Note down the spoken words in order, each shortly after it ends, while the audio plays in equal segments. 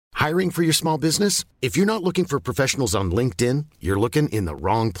Hiring for your small business? If you're not looking for professionals on LinkedIn, you're looking in the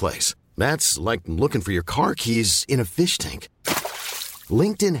wrong place. That's like looking for your car keys in a fish tank.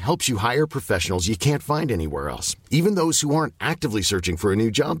 LinkedIn helps you hire professionals you can't find anywhere else, even those who aren't actively searching for a new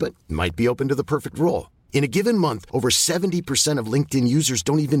job but might be open to the perfect role. In a given month, over 70% of LinkedIn users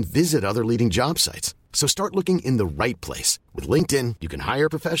don't even visit other leading job sites. So start looking in the right place. With LinkedIn, you can hire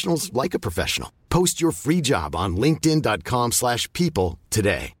professionals like a professional. Post your free job on linkedin.com/people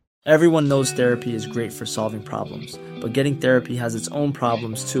today. Everyone knows therapy is great for solving problems, but getting therapy has its own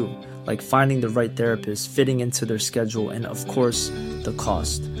problems too, like finding the right therapist, fitting into their schedule, and of course, the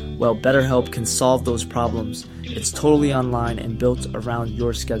cost. Well, BetterHelp can solve those problems. It's totally online and built around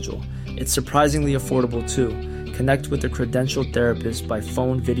your schedule. It's surprisingly affordable too. Connect with a credentialed therapist by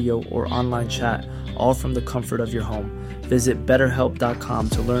phone, video, or online chat, all from the comfort of your home. Visit BetterHelp.com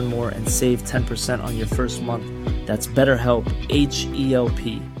to learn more and save 10% on your first month. That's BetterHelp,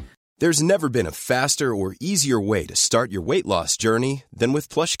 H-E-L-P. There's never been a faster or easier way to start your weight loss journey than with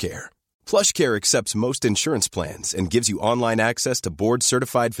PlushCare. PlushCare accepts most insurance plans and gives you online access to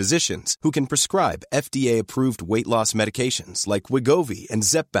board-certified physicians who can prescribe FDA-approved weight loss medications like Wegovy and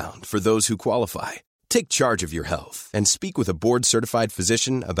Zepbound for those who qualify. Take charge of your health and speak with a board-certified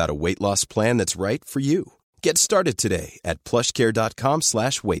physician about a weight loss plan that's right for you. Get started today at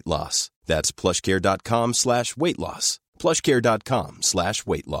plushcare.com/weight loss. That's plushcare.com/weight loss.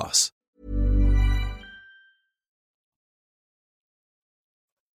 plushcare.com/weight loss.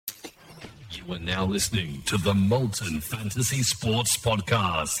 You are now listening to the Molten Fantasy Sports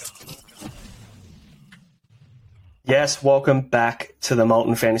Podcast. Yes, welcome back to the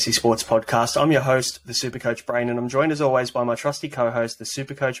Molten Fantasy Sports Podcast. I'm your host, the Supercoach Brain, and I'm joined as always by my trusty co-host, the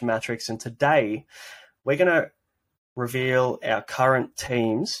Supercoach Matrix. And today we're going to reveal our current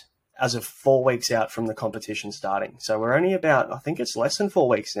teams as of 4 weeks out from the competition starting. So we're only about, I think it's less than 4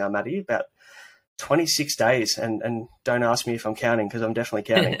 weeks now, Matty, about 26 days. And don't ask me if I'm counting because I'm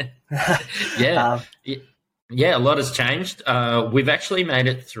definitely counting. Yeah, a lot has changed. We've actually made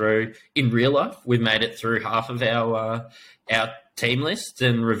it through, in real life, we've made it through half of our team list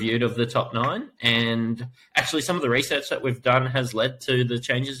and reviewed of the top 9. And actually some of the research that we've done has led to the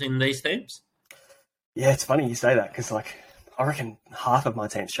changes in these teams. Yeah, it's funny you say that because, I reckon half of my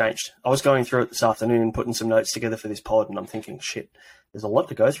team's changed. I was going through it this afternoon, putting some notes together for this pod, and I'm thinking, shit, there's a lot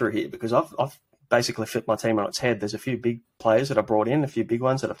to go through here because I've basically flipped my team on its head. There's a few big players that I brought in, a few big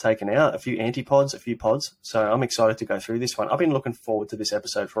ones that I've taken out, a few antipods, a few pods. So I'm excited to go through this one. I've been looking forward to this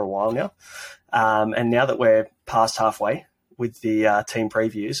episode for a while now. And now that we're past halfway with the team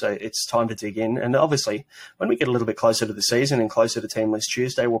preview, so it's time to dig in. And obviously, when we get a little bit closer to the season and closer to Team List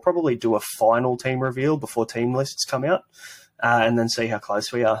Tuesday, we'll probably do a final team reveal before team lists come out. And then see how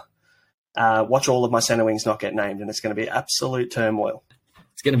close we are. Watch all of my centre wings not get named, and it's going to be absolute turmoil.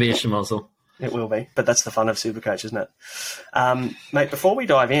 It's going to be a schmozzle. It will be, but that's the fun of Supercoach, isn't it? Mate, before we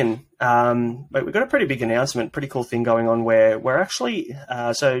dive in, we've got a pretty big announcement, pretty cool thing going on where we're actually,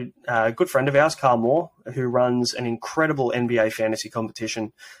 a good friend of ours, Carl Moore, who runs an incredible NBA fantasy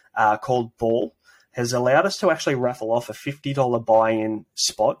competition called Ball, has allowed us to actually raffle off a $50 buy-in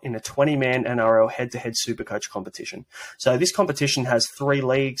spot in a 20-man NRL head-to-head Supercoach competition. So this competition has 3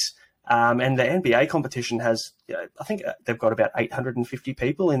 leagues, and the NBA competition has, I think they've got about 850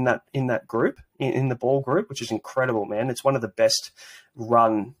 people in that group, in the Ball group, which is incredible, man. It's one of the best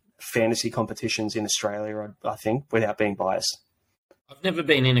run fantasy competitions in Australia, I think, without being biased. I've never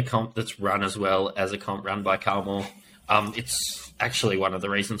been in a comp that's run as well as a comp run by Carl Moore. It's actually one of the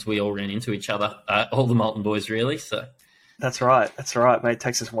reasons we all ran into each other, all the Molten boys, really. So That's right, mate. It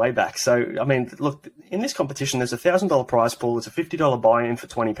takes us way back. So, I mean, look, in this competition, there's a $1,000 prize pool. There's a $50 buy-in for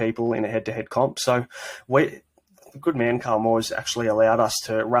 20 people in a head-to-head comp. So, the good man, Carl Moore, has actually allowed us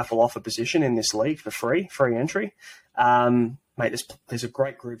to raffle off a position in this league for free entry. Mate, there's a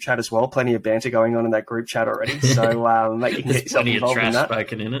great group chat as well. Plenty of banter going on in that group chat already. So, mate, you can get yourself involved in that. Plenty of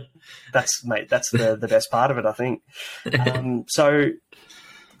trash spoken in it. That's the best part of it, I think. So,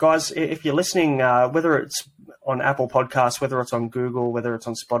 guys, if you're listening, whether it's on Apple Podcasts, whether it's on Google, whether it's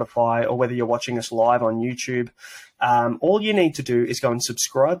on Spotify, or whether you're watching us live on YouTube, all you need to do is go and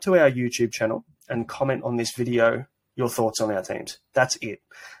subscribe to our YouTube channel and comment on this video your thoughts on our teams. That's it.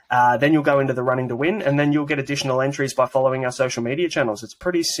 Then you'll go into the running to win, and then you'll get additional entries by following our social media channels. It's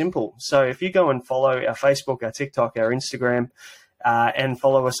pretty simple. So if you go and follow our Facebook, our TikTok, our Instagram, and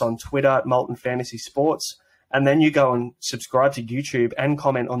follow us on Twitter at Molten Fantasy Sports, and then you go and subscribe to YouTube and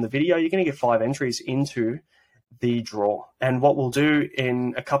comment on the video, you're going to get 5 entries into the draw. And what we'll do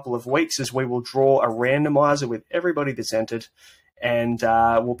in a couple of weeks is we will draw a randomizer with everybody that's entered, and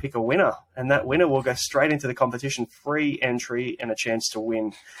we'll pick a winner. And that winner will go straight into the competition, free entry and a chance to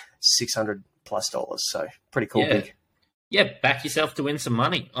win $600+. So pretty cool. Yeah. Big. Yeah, back yourself to win some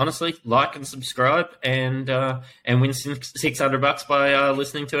money. Honestly, like and subscribe and win $600 by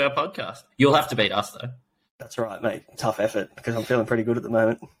listening to our podcast. You'll have to beat us, though. That's right, mate. Tough effort because I'm feeling pretty good at the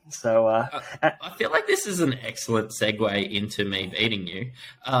moment. So I feel like this is an excellent segue into me beating you.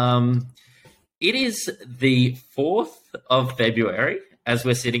 It is the 4th of February as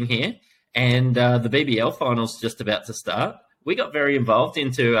we're sitting here, and the BBL final's just about to start. We got very involved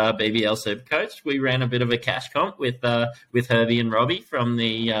into BBL Supercoach. We ran a bit of a cash comp with Herbie and Robbie from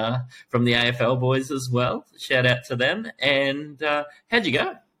the AFL boys as well. Shout out to them. And how'd you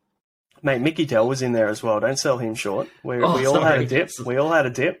go? Mate, Mickey Dell was in there as well. Don't sell him short. We all had a dip. We all had a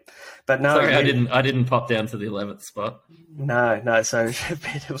dip. But no, sorry, I didn't pop down to the 11th spot. No. So,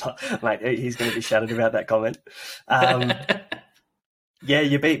 mate, he's going to be shattered about that comment. Yeah,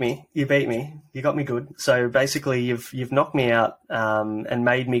 you beat me. You got me good. So basically, you've knocked me out and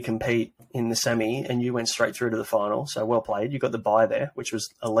made me compete in the semi, and you went straight through to the final. So well played. You got the bye there, which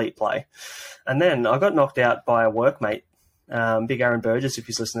was elite play. And then I got knocked out by a workmate. Big Aaron Burgess, if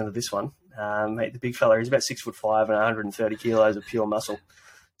he's listening to this one, mate, the big fella, he's about 6'5" and 130 kilos of pure muscle.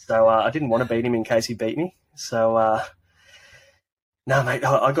 So I didn't want to beat him in case he beat me. So no, mate,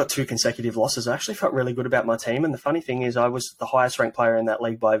 I got 2 consecutive losses. I actually felt really good about my team, and the funny thing is, I was the highest ranked player in that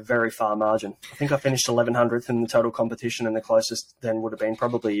league by a very far margin. I think I finished 1100th in the total competition, and the closest then would have been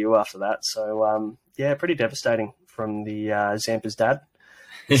probably you after that. So yeah, pretty devastating from the Zampa's dad,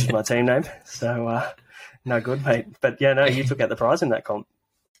 which is my team name. So. No good, mate. But yeah, no, you took out the prize in that comp.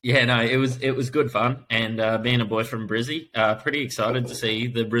 Yeah, no, it was good fun. And being a boy from Brizzy, pretty excited to see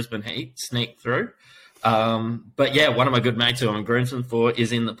the Brisbane Heat sneak through. But yeah, one of my good mates who I'm groomsmen for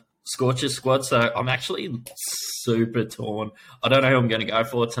is in the Scorchers squad. So I'm actually super torn. I don't know who I'm going to go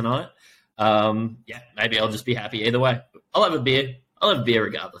for tonight. Yeah, maybe I'll just be happy either way. I'll have a beer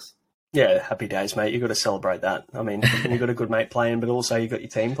regardless. Yeah, happy days, mate. You've got to celebrate that. I mean, you've got a good mate playing, but also you've got your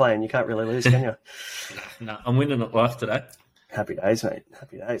team playing. You can't really lose, can you? No, I'm winning at life today. Happy days, mate.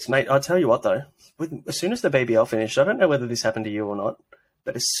 Happy days. Mate, I'll tell you what, though. As soon as the BBL finished, I don't know whether this happened to you or not,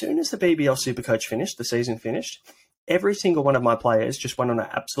 but as soon as the BBL Supercoach finished, the season finished, every single one of my players just went on an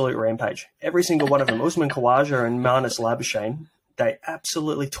absolute rampage. Every single one of them, Usman Khawaja and Marnus Labuschagne, they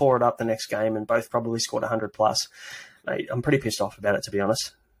absolutely tore it up the next game and both probably scored 100+. Mate, I'm pretty pissed off about it, to be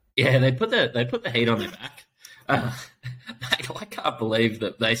honest. Yeah, they put the heat on their back. Mate, I can't believe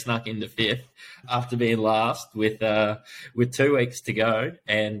that they snuck into 5th after being last with 2 weeks to go.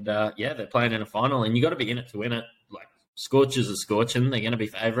 And yeah, they're playing in a final, and you got to be in it to win it. Like, Scorchers are scorching; they're going to be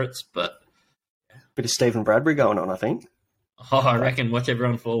favourites. But bit of Stephen Bradbury going on, I think. Oh, I reckon watch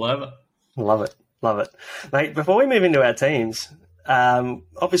everyone fall over. Love it, mate. Before we move into our teams,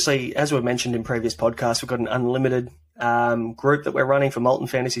 obviously, as we've mentioned in previous podcasts, we've got an unlimited group that we're running for Molten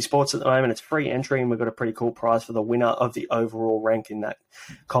Fantasy Sports at the moment. It's free entry, and we've got a pretty cool prize for the winner of the overall rank in that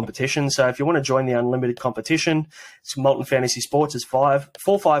competition. So if you want to join the unlimited competition, it's Molten Fantasy Sports. It's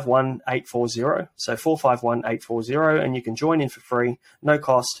 451-840. So 451-840, and you can join in for free, no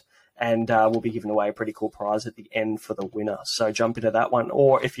cost. And we'll be giving away a pretty cool prize at the end for the winner. So jump into that one.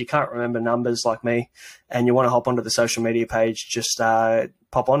 Or if you can't remember numbers like me and you want to hop onto the social media page, just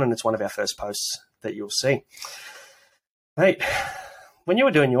pop on, and it's one of our first posts that you'll see. Mate, when you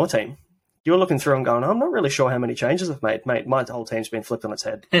were doing your team, you were looking through and going, I'm not really sure how many changes I've made. Mate, my whole team's been flipped on its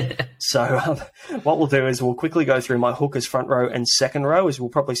head. So what we'll do is we'll quickly go through my hookers front row and second row, as we'll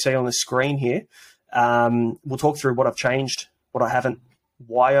probably see on the screen here. We'll talk through what I've changed, what I haven't,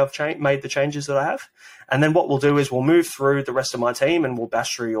 why I've made the changes that I have. And then what we'll do is we'll move through the rest of my team and we'll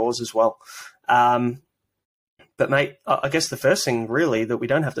bash through yours as well. But, mate, I guess the first thing really that we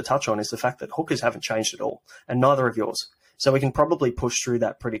don't have to touch on is the fact that hookers haven't changed at all, and neither of yours. So we can probably push through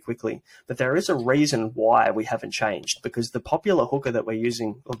that pretty quickly. But there is a reason why we haven't changed, because the popular hooker that we're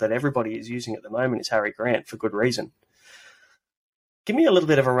using, or that everybody is using at the moment, is Harry Grant, for good reason. Give me a little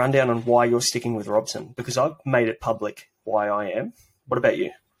bit of a rundown on why you're sticking with Robson, because I've made it public why I am. What about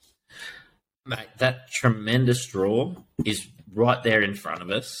you? Mate, that tremendous draw is right there in front of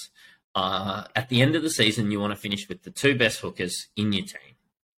us. At the end of the season, you want to finish with the 2 best hookers in your team,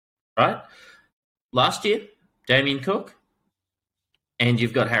 right? Last year, Damien Cook, and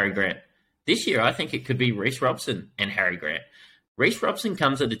you've got Harry Grant. This year, I think it could be Reece Robson and Harry Grant. Reece Robson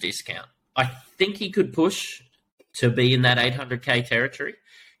comes at a discount. I think he could push to be in that 800K territory.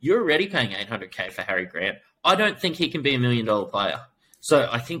 You're already paying 800K for Harry Grant. I don't think he can be $1 million player. So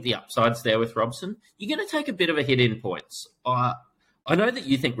I think the upside's there with Robson. You're going to take a bit of a hit in points. I know that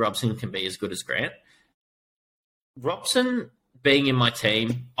you think Robson can be as good as Grant. Robson being in my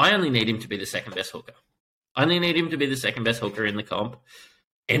team, I only need him to be the second best hooker. I only need him to be the second best hooker in the comp,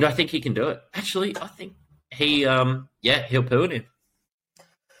 and I think he can do it. Actually, I think he'll poo it in.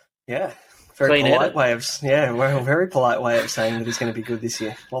 Yeah, very polite way of very polite way of saying that he's going to be good this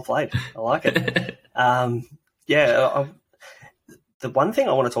year. Well played. I like it. The one thing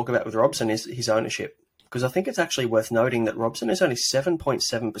I want to talk about with Robson is his ownership, because I think it's actually worth noting that Robson is only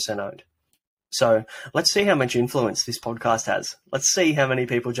 7.7% owned. So let's see how much influence this podcast has. Let's see how many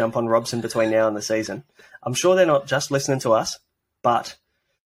people jump on Robson between now and the season. I'm sure they're not just listening to us, but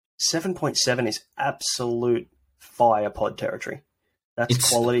 7.7 is absolute fire pod territory. That's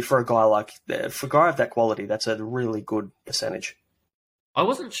quality for a guy of that quality. That's a really good percentage. I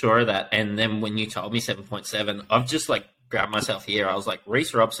wasn't sure of that, and then when you told me 7.7, I've just grabbed myself here. I was like,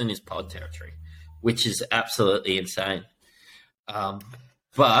 Reece Robson is pod territory, which is absolutely insane.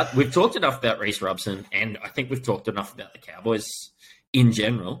 But we've talked enough about Reece Robson, and I think we've talked enough about the Cowboys in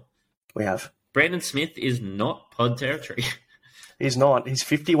general. We have. Brandon Smith is not pod territory. He's not. He's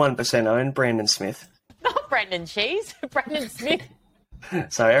 51% owned, Brandon Smith. Not Brandon Cheese, Brandon Smith.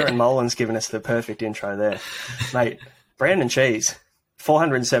 So Aaron Molan's given us the perfect intro there. Mate, Brandon Cheese,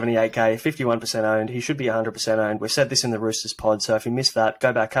 478K, 51% owned. He should be 100% owned. We've said this in the Roosters pod, so if you missed that,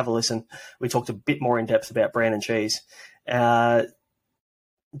 go back, have a listen. We talked a bit more in depth about Brandon Cheese.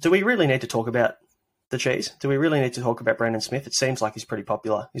 Do we really need to talk about the Cheese? Do we really need to talk about Brandon Smith? It seems like he's pretty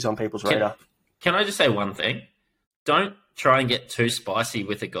popular. He's on people's radar. Can I just say one thing? Don't try and get too spicy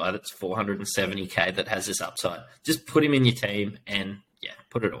with a guy that's 470K that has this upside. Just put him in your team and,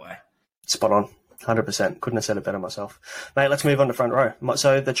 put it away. Spot on. 100%. Couldn't have said it better myself. Mate, let's move on to front row.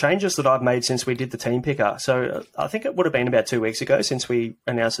 So the changes that I've made since we did the team picker. So I think it would have been about 2 weeks ago since we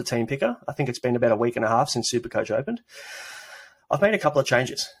announced the team picker. I think it's been about a week and a half since Supercoach opened. I've made a couple of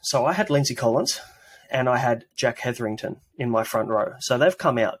changes. So I had Lindsay Collins and I had Jack Hetherington in my front row. So they've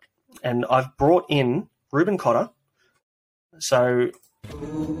come out and I've brought in Ruben Cotter. So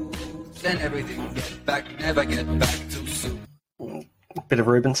then everything get back, never get back too soon. Bit of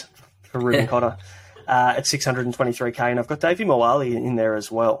Rubens for Ruben Cotter at 623K, and I've got Davey Moali in there as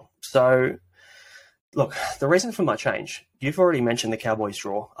well. So, look, the reason for my change, you've already mentioned the Cowboys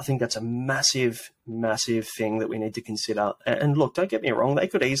draw. I think that's a massive, massive thing that we need to consider. And look, don't get me wrong, they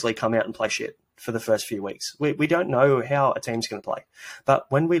could easily come out and play shit for the first few weeks. We don't know how a team's going to play. But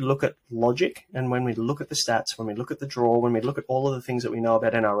when we look at logic and when we look at the stats, when we look at the draw, when we look at all of the things that we know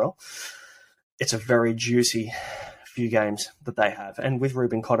about NRL, it's a very juicy few games that they have. And with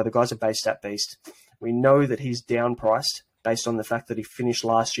Ruben Cotter, the guy's a base stat beast. We know that he's down priced based on the fact that he finished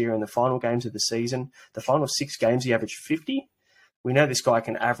last year in the final games of the season. The final 6 games, he averaged 50. We know this guy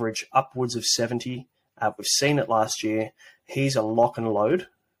can average upwards of 70. We've seen it last year. He's a lock and load,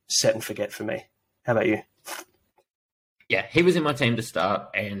 set and forget for me. How about you? Yeah, he was in my team to start,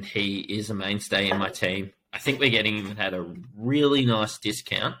 and he is a mainstay in my team. I think we're getting him at a really nice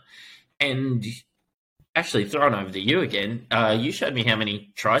discount. And actually, throwing over to you again, you showed me how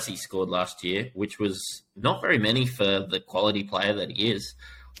many tries he scored last year, which was not very many for the quality player that he is.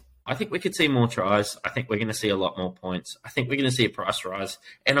 I think we could see more tries. I think we're going to see a lot more points. I think we're going to see a price rise.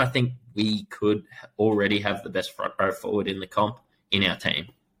 And I think we could already have the best front row forward in the comp in our team.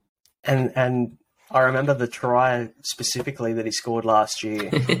 And I remember the try specifically that he scored last year.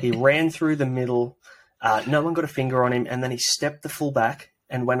 He ran through the middle. No one got a finger on him. And then he stepped the full back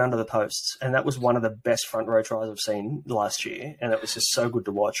and went under the posts. And that was one of the best front row tries I've seen last year. And it was just so good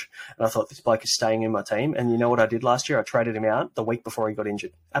to watch. And I thought, this bloke is staying in my team. And you know what I did last year? I traded him out the week before he got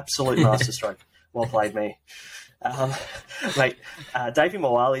injured. Absolute masterstroke. Well played, me. Mate, Davey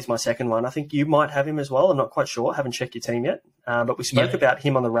Moali is my second one. I think you might have him as well. I'm not quite sure. Haven't checked your team yet. But we spoke about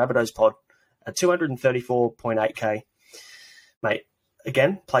him on the Rabbitohs pod at 234.8K. Mate,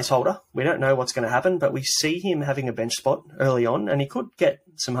 again, placeholder. We don't know what's going to happen, but we see him having a bench spot early on, and he could get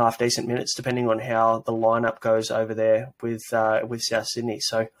some half-decent minutes depending on how the lineup goes over there with South Sydney.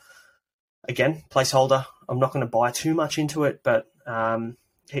 So, again, placeholder. I'm not going to buy too much into it, but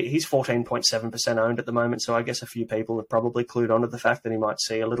he's 14.7% owned at the moment, so I guess a few people have probably clued on to the fact that he might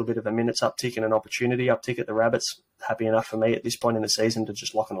see a little bit of a minutes uptick and an opportunity uptick at the Rabbits. Happy enough for me at this point in the season to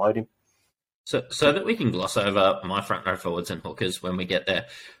just lock and load him. So that we can gloss over my front row forwards and hookers when we get there,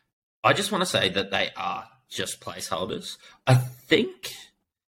 I just want to say that they are just placeholders. I think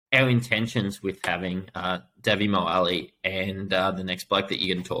our intentions with having Davey Moali and the next bloke that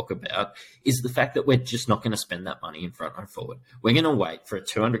you're going to talk about is the fact that we're just not going to spend that money in front row forward. We're going to wait for a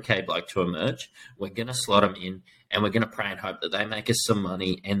 200K bloke to emerge. We're going to slot them in, and we're going to pray and hope that they make us some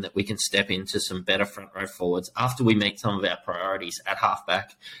money and that we can step into some better front row forwards after we meet some of our priorities at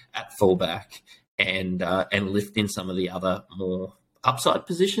halfback, at fullback, and lift in some of the other more upside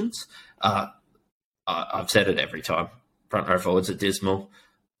positions. I've said it every time. Front row forwards are dismal.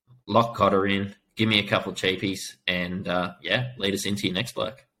 Lock Cotter in. Give me a couple cheapies, and lead us into your next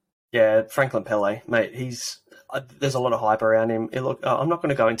bloke. Yeah, Franklin Pele, mate. There's a lot of hype around him. I'm not going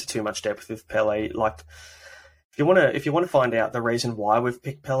to go into too much depth with Pele. Like, if you want to find out the reason why we've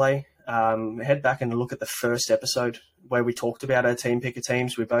picked Pele, head back and look at the first episode where we talked about our team picker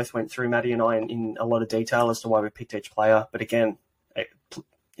teams. We both went through, Maddie and I, in a lot of detail as to why we picked each player. But again,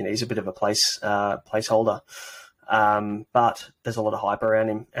 he's a bit of a placeholder. But there's a lot of hype around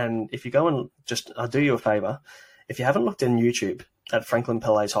him. And if you go and I'll do you a favour. If you haven't looked in YouTube at Franklin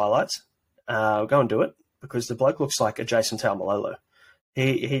Pele's highlights, go and do it, because the bloke looks like a Jason Taumalolo.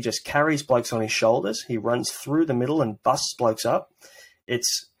 He just carries blokes on his shoulders. He runs through the middle and busts blokes up.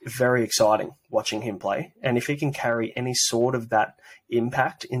 It's very exciting watching him play. And if he can carry any sort of that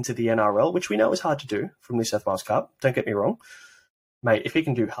impact into the NRL, which we know is hard to do from New South Wales Cup, don't get me wrong, mate, if he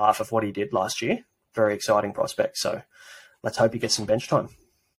can do half of what he did last year, very exciting prospect. So let's hope he gets some bench time.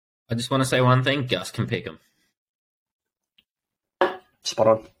 I just want to say one thing. Gus can pick him. Spot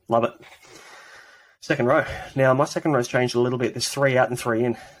on. Love it. Second row. Now, my second row's changed a little bit. There's 3 out and 3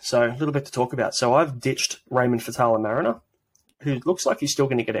 in. So a little bit to talk about. So I've ditched Raymond Fatala-Mariner, who looks like he's still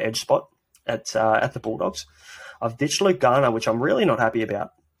going to get an edge spot at the Bulldogs. I've ditched Luke Garner, which I'm really not happy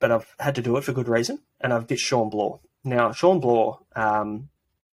about, but I've had to do it for good reason. And I've ditched Sean Bloor. Now, Sean Bloor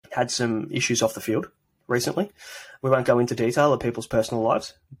had some issues off the field recently. We won't go into detail of people's personal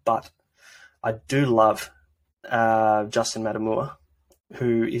lives, but I do love Justin Matamua,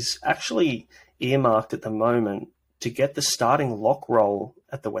 who is actually earmarked at the moment to get the starting lock role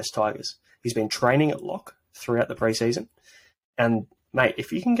at the West Tigers. He's been training at lock throughout the preseason. And, mate,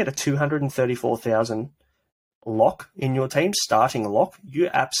 if you can get a 234,000 lock in your team, starting lock, you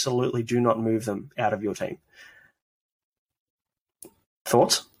absolutely do not move them out of your team.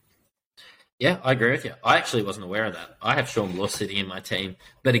 Thoughts? Yeah, I agree with you. I actually wasn't aware of that. I have Sean Bloor sitting in my team.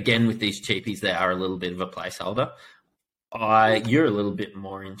 But again, with these cheapies, they are a little bit of a placeholder. You're a little bit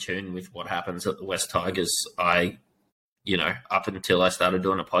more in tune with what happens at the West Tigers. Up until I started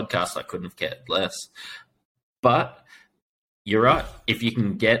doing a podcast, I couldn't have cared less. But you're right. If you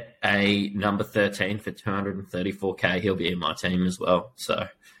can get a number 13 for 234K, he'll be in my team as well. So,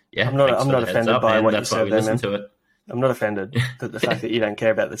 yeah. I'm not offended by what you said there, man. To it. I'm not offended at the fact that you don't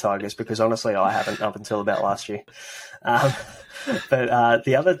care about the Tigers, because honestly, I haven't up until about last year. But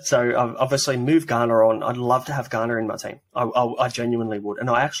the other, so I've obviously moved Garner on. I'd love to have Garner in my team. I genuinely would. And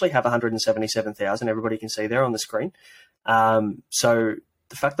I actually have 177,000. Everybody can see there on the screen. So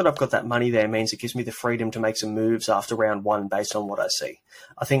the fact that I've got that money there means it gives me the freedom to make some moves after round 1 based on what I see.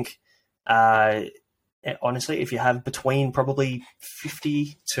 I think, honestly, if you have between probably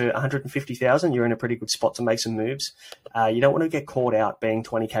 50 to 150,000, you're in a pretty good spot to make some moves. You don't want to get caught out being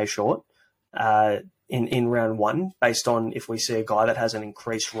 20K short in round 1 based on if we see a guy that has an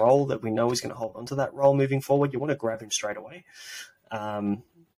increased role that we know is going to hold on to that role moving forward. You want to grab him straight away.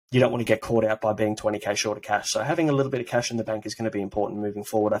 You don't want to get caught out by being 20K short of cash. So having a little bit of cash in the bank is going to be important moving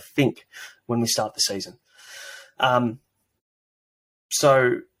forward, I think, when we start the season.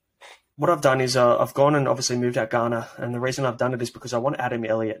 So what I've done is I've gone and obviously moved out Garner, and the reason I've done it is because I want Adam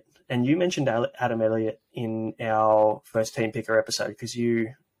Elliott. And you mentioned Adam Elliott in our first team picker episode, because you,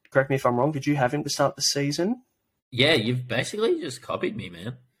 correct me if I'm wrong, did you have him to start the season? Yeah, you've basically just copied me,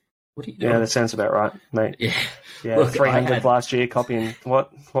 man. What are you doing? Yeah, that sounds about right, mate. Yeah. Look, 300 last year, copying.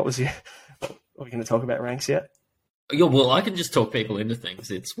 What was you? Are we going to talk about ranks yet? Yeah, well, I can just talk people into things.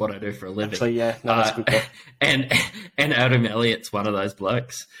 It's what I do for a living. Actually, yeah, no, that's good. And Adam Elliott's one of those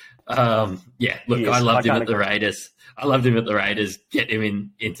blokes. I loved him at the Raiders. Get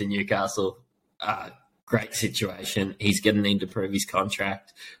him into Newcastle. Great situation. He's going to need to prove his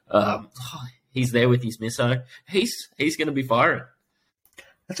contract. He's there with his misso. He's going to be firing.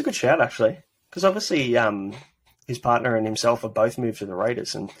 That's a good shout, actually, because obviously his partner and himself have both moved to the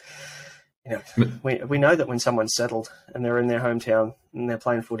Raiders, and we know that when someone's settled and they're in their hometown and they're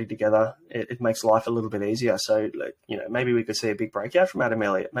playing footy together, it makes life a little bit easier. So, maybe we could see a big breakout from Adam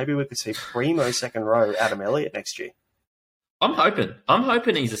Elliott. Maybe we could see primo second row Adam Elliott next year. I'm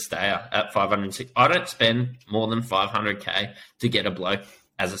hoping he's a stayer at 506. I don't spend more than 500K to get a bloke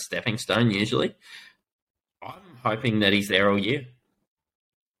as a stepping stone usually. I'm hoping that he's there all year.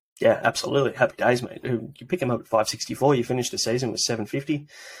 Yeah, absolutely. Happy days, mate. You pick him up at 564, you finish the season with 750.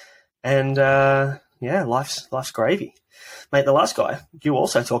 And, life's gravy. Mate, the last guy you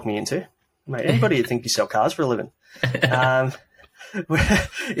also talked me into, mate, anybody would think you sell cars for a living,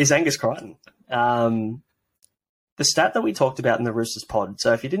 is Angus Crichton. The stat that we talked about in the Roosters pod,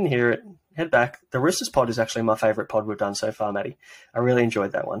 so if you didn't hear it, head back. The Roosters pod is actually my favourite pod we've done so far, Matty. I really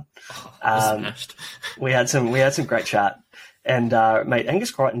enjoyed that one. We had some great chat. And, mate,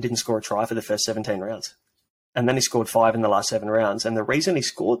 Angus Crichton didn't score a try for the first 17 rounds. And then he scored 5 in the last 7 rounds. And the reason he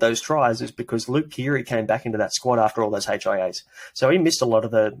scored those tries is because Luke Keary came back into that squad after all those HIAs. So he missed a lot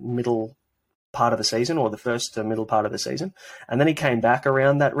of the middle part of the season, or the first to middle part of the season. And then he came back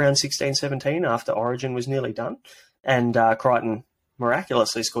around that round 16, 17 after Origin was nearly done. And Crichton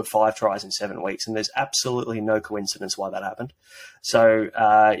miraculously scored 5 tries in 7 weeks. And there's absolutely no coincidence why that happened. So,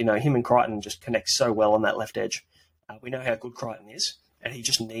 him and Crichton just connect so well on that left edge. We know how good Crichton is, and he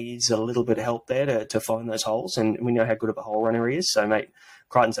just needs a little bit of help there to find those holes. And we know how good of a hole runner he is. So, mate,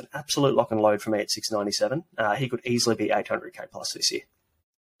 Crichton's an absolute lock and load for me at 697. He could easily be 800k plus this year.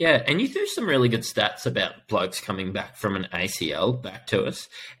 Yeah, and you threw some really good stats about blokes coming back from an ACL back to us,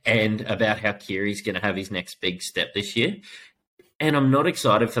 and about how Kiri's going to have his next big step this year. And I'm not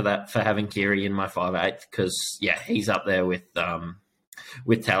excited for that, for having Kiri in my 5'8", because, he's up there with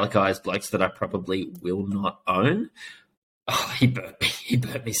Talakai's blokes that I probably will not own. Oh, he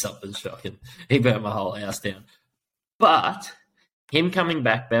burnt me something shocking. He burnt my whole house down. But him coming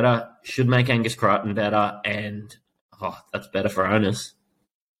back better should make Angus Crichton better, and that's better for owners.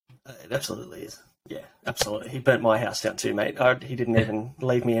 It absolutely is. Yeah, absolutely. He burnt my house down too, mate. He didn't even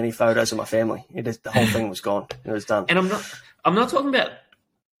leave me any photos of my family. The whole thing was gone. It was done. And I'm not talking about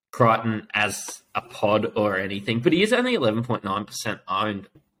Crichton as a pod or anything, but he is only 11.9% owned.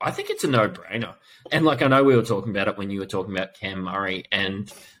 I think it's a no-brainer. And I know we were talking about it when you were talking about Cam Murray.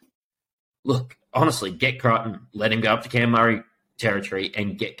 And look, honestly, get Crichton, let him go up to Cam Murray territory,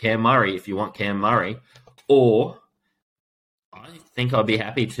 and get Cam Murray if you want Cam Murray. Or I think I'd be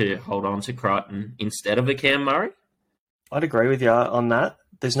happy to hold on to Crichton instead of a Cam Murray. I'd agree with you on that.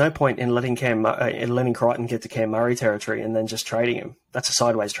 There's no point in letting Crichton get to Cam Murray territory and then just trading him. That's a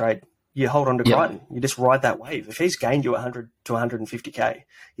sideways trade. You hold on to Crichton. You just ride that wave. If he's gained you 100 to 150k,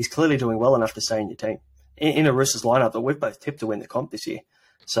 he's clearly doing well enough to stay in your team. In a Roosters lineup that we've both tipped to win the comp this year.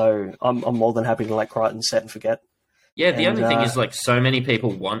 So I'm more than happy to let Crichton set and forget. Yeah, the only thing is so many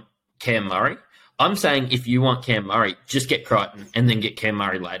people want Cam Murray. I'm saying if you want Cam Murray, just get Crichton and then get Cam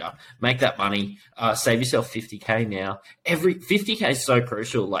Murray later. Make that money. Save yourself 50k now. 50k is so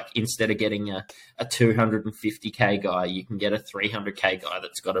crucial. Instead of getting a 250k guy, you can get a 300k guy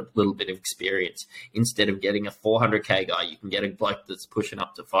that's got a little bit of experience. Instead of getting a 400k guy, you can get a bloke that's pushing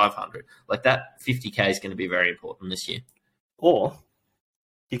up to 500. That 50k is going to be very important this year. Or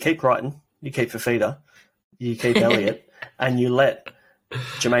you keep Crichton, you keep Fafita, you keep Elliott, and you let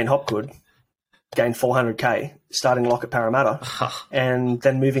Jermaine Hopgood gain 400k, starting lock at Parramatta, and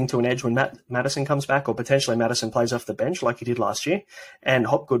then moving to an edge when Madison comes back, or potentially Madison plays off the bench like he did last year, and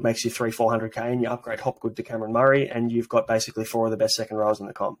Hopgood makes you 400k, and you upgrade Hopgood to Cameron Murray, and you've got basically 4 of the best second rows in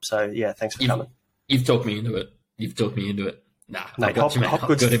the comp. So, thanks for coming. You've talked me into it. Nah, I've got Jermaine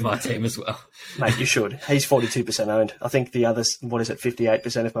Hopgood in my team as well. Mate, you should. He's 42% owned. I think the others,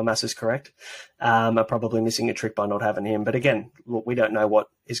 58% if my maths is correct, are probably missing a trick by not having him. But again, look, we don't know what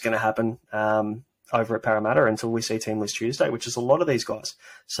is going to happen over at Parramatta until we see Team List Tuesday, which is a lot of these guys.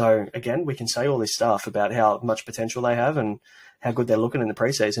 So again, we can say all this stuff about how much potential they have and how good they're looking in the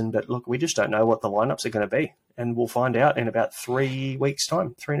preseason. But look, we just don't know what the lineups are going to be. And we'll find out in about 3 weeks'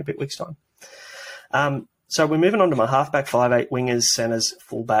 time, 3 and a bit weeks' time. So we're moving on to my halfback, 5'8", wingers, centres,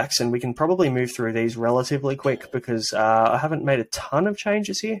 fullbacks, and we can probably move through these relatively quick because I haven't made a ton of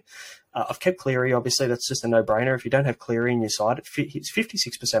changes here. I've kept Cleary, obviously. That's just a no-brainer. If you don't have Cleary in your side, he's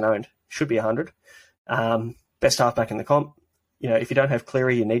 56% owned. Should be 100. Best halfback in the comp. If you don't have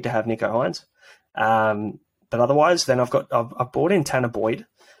Cleary, you need to have Nicho Hynes. But otherwise, then I've brought in Tanner Boyd.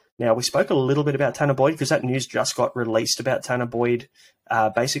 Now, we spoke a little bit about Tanner Boyd because that news just got released about Tanner Boyd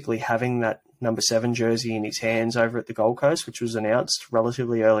basically having that number 7 jersey in his hands over at the Gold Coast, which was announced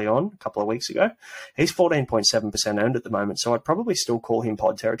relatively early on, a couple of weeks ago. He's 14.7% owned at the moment, so I'd probably still call him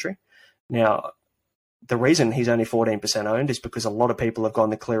pod territory. Now, the reason he's only 14% owned is because a lot of people have gone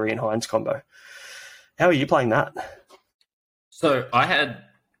the Cleary and Hynes combo. How are you playing that? So I had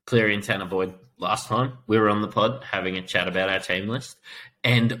Cleary and Tanner Boyd last time. We were on the pod having a chat about our team list,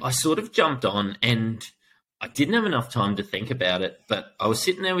 and I sort of jumped on, and I didn't have enough time to think about it, but I was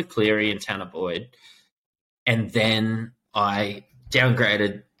sitting there with Cleary and Tanner Boyd, and then I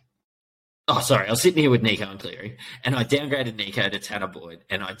downgraded. I was sitting here with Nicho and Cleary, and I downgraded Nicho to Tanner Boyd,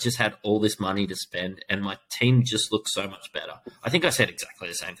 and I just had all this money to spend, and my team just looked so much better. I think I said exactly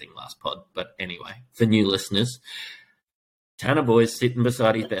the same thing last pod, but anyway, for new listeners, Tanner Boyd's sitting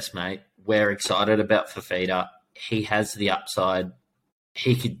beside his best mate. We're excited about Fafita. He has the upside.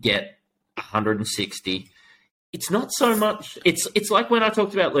 He could get 160. It's not so much. It's like when I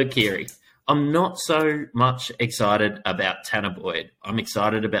talked about Luke Keary. I'm not so much excited about Tanner Boyd. I'm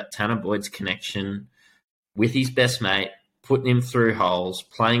excited about Tanner Boyd's connection with his best mate, putting him through holes,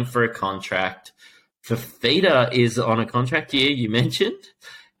 playing for a contract. Fafita is on a contract year, you mentioned.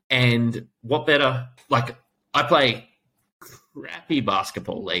 And what better? Like, I play crappy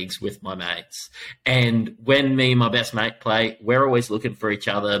basketball leagues with my mates. And when me and my best mate play, we're always looking for each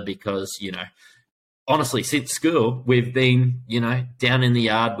other because, honestly, since school, we've been, down in the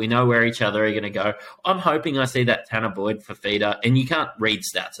yard. We know where each other are going to go. I'm hoping I see that Tanner Boyd, Fafita, and you can't read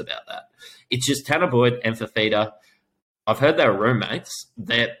stats about that. It's just Tanner Boyd and Fafita. I've heard they're roommates.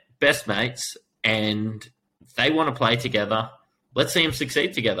 They're best mates, and they want to play together. Let's see them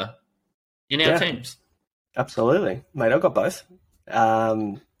succeed together in our teams. Absolutely. Mate, I've got both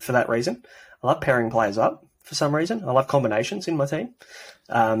for that reason. I love pairing players up for some reason. I love combinations in my team.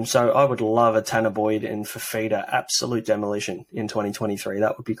 So I would love a Tanner Boyd and Fafita absolute demolition in 2023.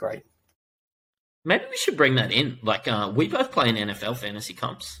 That would be great. Maybe we should bring that in. Like, we both play in NFL fantasy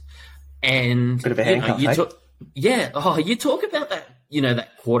comps. And bit of a handcuff, you talk about that,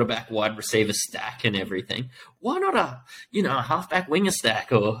 that quarterback wide receiver stack and everything. Why not a halfback winger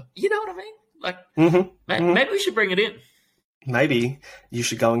stack, or you know what I mean? Like, maybe we should bring it in. Maybe you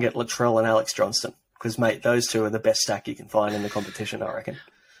should go and get Latrell and Alex Johnston, because, mate, those two are the best stack you can find in the competition, I reckon.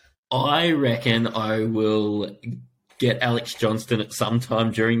 I reckon I will get Alex Johnston at some time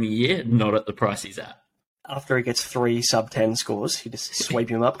during the year, not at the price he's at. After he gets 3 sub-10 scores, you just sweep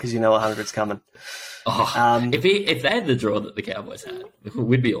him up because you know 100's coming. If they had the draw that the Cowboys had,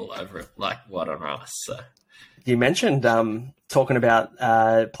 we'd be all over it, like white on rice. So. You mentioned talking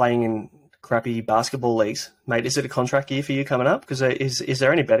about playing in crappy basketball leagues. Mate, is it a contract year for you coming up? Because is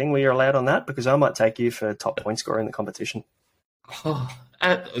there any betting where you're allowed on that? Because I might take you for top point scorer in the competition.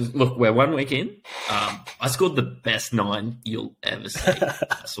 Look, we're 1 week in. I scored the best 9 you'll ever see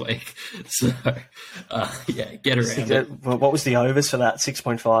last week. So, get around it. What was the overs for that?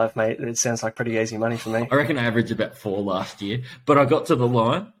 6.5, mate. It sounds like pretty easy money for me. I reckon I averaged about 4 last year. But I got to the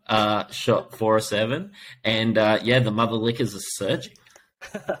line, shot 4 or 7, and, the mother lickers are surging.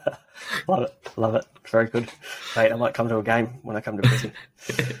 Love it. Very good. Mate, I might come to a game when I come to visit.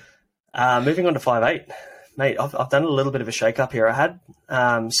 Moving on to 5'8". Mate, I've done a little bit of a shake-up here. I had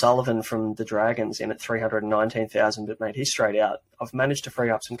Sullivan from the Dragons in at 319,000, but, mate, he's straight out. I've managed to free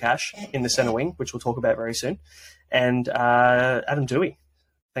up some cash in the centre wing, which we'll talk about very soon. And Adam Dewey,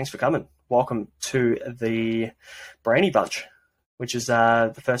 thanks for coming. Welcome to the Brainy Bunch, which is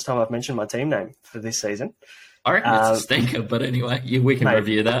the first time I've mentioned my team name for this season. I reckon it's a stinker, but anyway, we can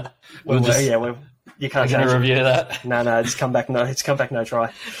review that. You can't change it. Review that. No, it's come back no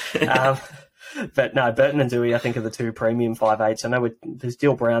try. But no, Burton and Dewey, I think, are the two premium 5'8". I know there's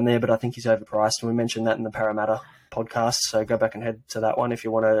Dill Brown there, but I think he's overpriced, and we mentioned that in the Parramatta podcast, so go back and head to that one if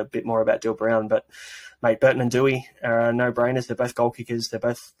you want a bit more about Dill Brown. But, mate, Burton and Dewey are no-brainers. They're both goal kickers. They're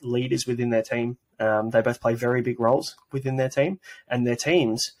both leaders within their team. They both play very big roles within their team, and their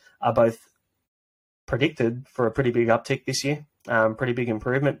teams are both predicted for a pretty big uptick this year, pretty big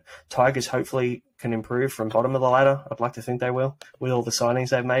improvement. Tigers hopefully can improve from bottom of the ladder. I'd like to think they will with all the signings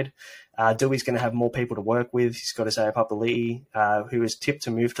they've made. Dewey's going to have more people to work with. He's got Isaiah Papali'i, who is tipped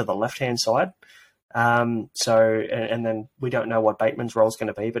to move to the left-hand side. And then we don't know what Bateman's role is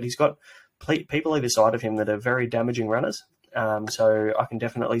going to be, but he's got people either side of him that are very damaging runners. So I can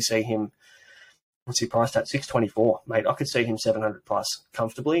definitely see him. What's he priced at? 624, mate. I could see him 700 plus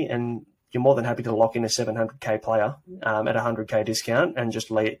comfortably, and you're more than happy to lock in a 700k player at a 100k discount and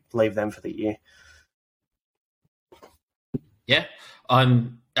just leave them for the year. Yeah,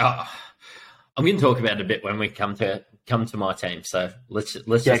 I'm going to talk about it a bit when we come to my team. So let's just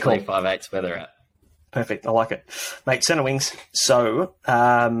leave 5'8" where they're at. Perfect. I like it. Mate, centre wings. So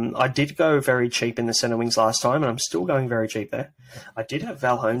I did go very cheap in the centre wings last time, and I'm still going very cheap there. I did have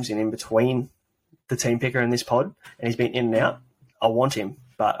Val Holmes in between the team picker and this pod, and he's been in and out. I want him,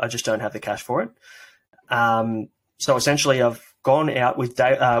 but I just don't have the cash for it. So essentially I've gone out with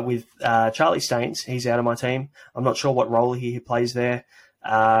Charlie Staines. He's out of my team. I'm not sure what role he plays there.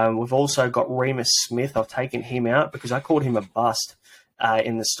 We've also got Remus Smith. I've taken him out because I called him a bust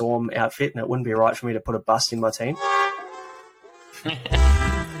in the Storm outfit, and it wouldn't be right for me to put a bust in my team.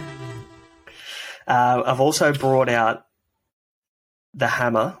 I've also brought out the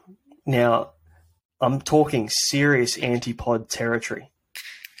Hammer. Now, I'm talking serious anti-pod territory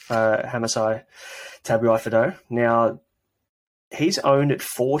for Hamasai Tabuai-Fidow. Now, he's owned at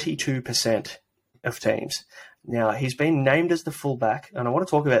 42% of teams. Now, he's been named as the fullback, and I want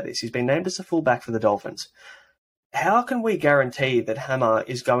to talk about this. He's been named as the fullback for the Dolphins. How can we guarantee that Hammer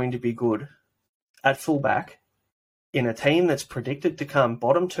is going to be good at fullback in a team that's predicted to come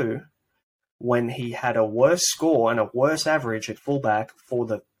bottom 2 when he had a worse score and a worse average at fullback for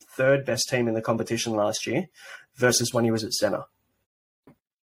the third best team in the competition last year versus when he was at centre?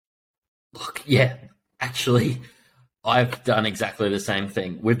 Look, yeah, actually, I've done exactly the same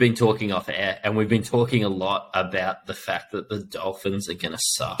thing. We've been talking off air, and we've been talking a lot about the fact that the Dolphins are going to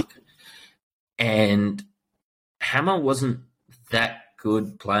suck. And Hammer wasn't that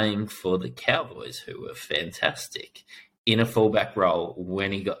good playing for the Cowboys, who were fantastic, in a fullback role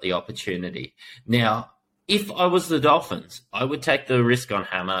when he got the opportunity. Now, if I was the Dolphins, I would take the risk on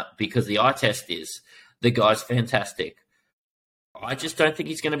Hammer because the eye test is the guy's fantastic. I just don't think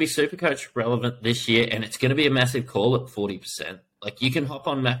he's going to be Supercoach relevant this year, and it's going to be a massive call at 40%. Like, you can hop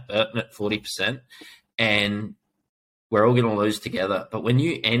on Matt Burton at 40%, and we're all going to lose together. But when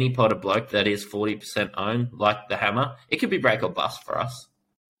you any-pot a bloke that is 40% owned, like the Hammer, it could be break or bust for us.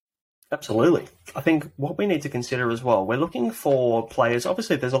 Absolutely. I think what we need to consider as well, we're looking for players.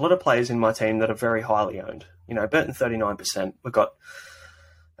 Obviously, there's a lot of players in my team that are very highly owned. You know, Burton 39%. We've got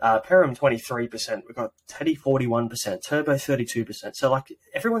Perham 23%. We've got Teddy 41%. Turbo 32%. So, like,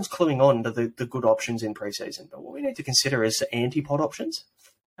 everyone's cluing on to the good options in preseason. But what we need to consider is the anti-pod options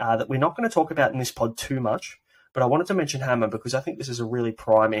that we're not going to talk about in this pod too much. But I wanted to mention Hammer because I think this is a really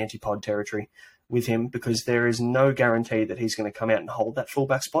prime anti-pod territory with him because there is no guarantee that he's going to come out and hold that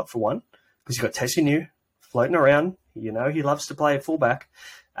fullback spot for one because you've got Tessie New floating around. You know, he loves to play at fullback.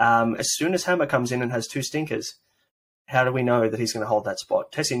 As soon as Hammer comes in and has 2 stinkers, how do we know that he's going to hold that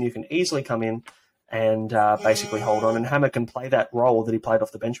spot? Tessie New can easily come in and basically hold on, and Hammer can play that role that he played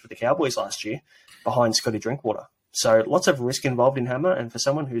off the bench with the Cowboys last year behind Scotty Drinkwater. So lots of risk involved in Hammer, and for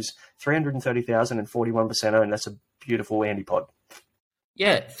someone who's 330,000 and 41% owned, that's a beautiful anti-pod.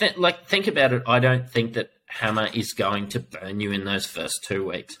 Yeah, think about it. I don't think that Hammer is going to burn you in those first 2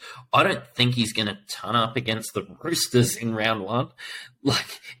 weeks. I don't think he's going to ton up against the Roosters in round 1.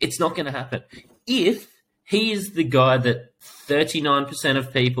 Like, it's not going to happen. If he is the guy that 39%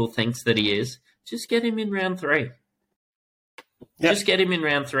 of people thinks that he is, just get him in round 3. Yep. Just get him in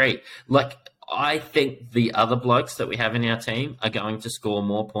round 3. Like, I think the other blokes that we have in our team are going to score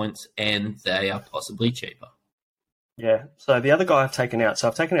more points and they are possibly cheaper. Yeah, so the other guy I've taken out, so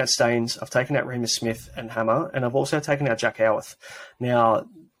I've taken out Staines, I've taken out Remus Smith and Hammer, and I've also taken out Jack Howarth. Now,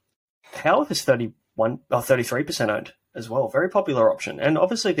 Howarth is 33% owned as well, very popular option. And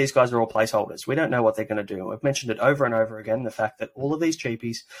obviously these guys are all placeholders. We don't know what they're going to do. I've mentioned it over and over again, the fact that all of these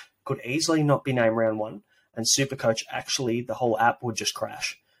cheapies could easily not be named round 1, and Supercoach actually, the whole app would just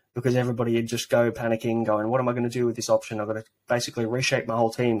crash. Because everybody would just go panicking, going, what am I going to do with this option? I've got to basically reshape my whole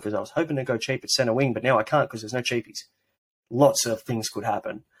team because I was hoping to go cheap at centre wing, but now I can't because there's no cheapies. Lots of things could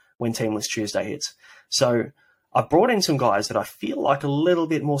happen when Teamless Tuesday hits. So I've brought in some guys that I feel like a little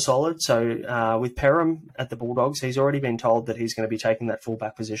bit more solid. So with Perham at the Bulldogs, he's already been told that he's going to be taking that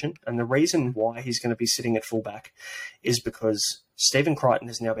fullback position. And the reason why he's going to be sitting at fullback is because Stephen Crichton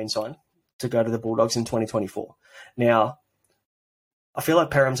has now been signed to go to the Bulldogs in 2024. Now, I feel like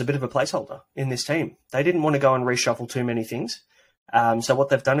Perham's a bit of a placeholder in this team. They didn't want to go and reshuffle too many things. So what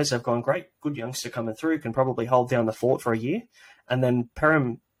they've done is they've gone, great, good youngster coming through, can probably hold down the fort for a year. And then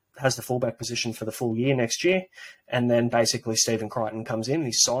Perham has the fullback position for the full year next year. And then basically Stephen Crichton comes in.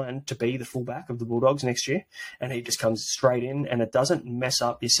 He's signed to be the fullback of the Bulldogs next year. And he just comes straight in, and it doesn't mess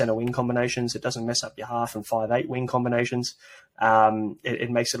up your centre wing combinations. It doesn't mess up your half and 5'8" wing combinations. It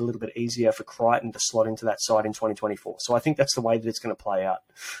makes it a little bit easier for Crichton to slot into that side in 2024. So I think that's the way that it's going to play out.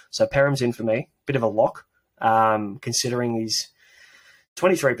 So Perham's in for me. Bit of a lock, considering he's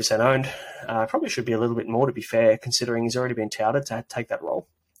 23% owned. Probably should be a little bit more, to be fair, considering he's already been touted to take that role.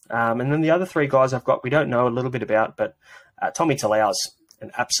 And then the other 3 guys I've got, we don't know a little bit about, but Tommy Talau's an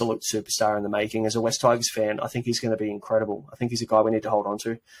absolute superstar in the making. As a West Tigers fan, I think he's going to be incredible. I think he's a guy we need to hold on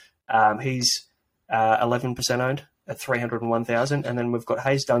to. He's 11% owned at 301,000. And then we've got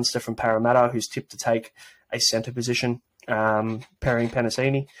Hayes Dunster from Parramatta, who's tipped to take a centre position, pairing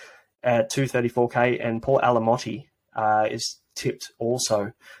Penasini at 234K. And Paul Alamotti is tipped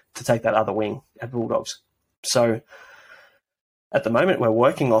also to take that other wing at Bulldogs. So at the moment, we're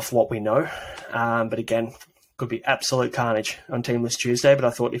working off what we know. But again, could be absolute carnage on Teamless Tuesday. But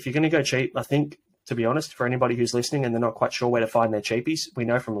I thought if you're going to go cheap, I think, to be honest, for anybody who's listening and they're not quite sure where to find their cheapies, we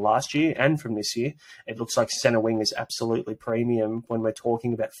know from last year and from this year, it looks like centre wing is absolutely premium when we're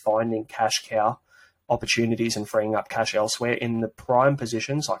talking about finding cash cow opportunities and freeing up cash elsewhere in the prime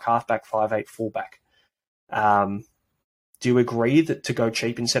positions like halfback, 5'8", fullback. Do you agree that to go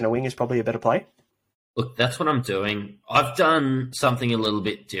cheap in centre wing is probably a better play? Look, that's what I'm doing. I've done something a little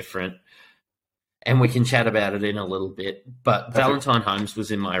bit different. and we can chat about it in a little bit. But Valentine Holmes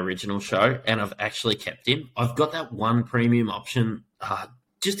was in my original show, and I've actually kept him. I've got that one premium option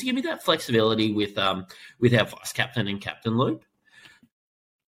just to give me that flexibility with our vice captain and captain loop.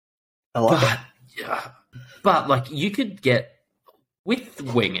 I like it. Yeah, but like you could get with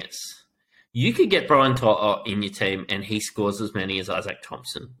wingers, you could get Brian To'o in your team, and he scores as many as Isaac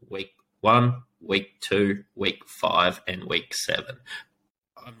Thompson week 1, week 2, week 5, and week 7.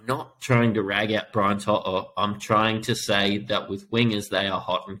 I'm not trying to rag out Brian To'o. I'm trying to say that with wingers, they are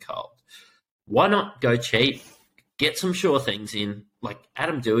hot and cold. Why not go cheap? Get some sure things in. Like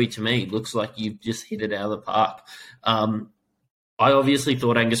Adam Dewey, to me, looks like you've just hit it out of the park. I obviously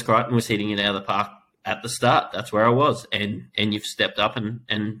thought Angus Crichton was hitting it out of the park at the start. That's where I was. And you've stepped up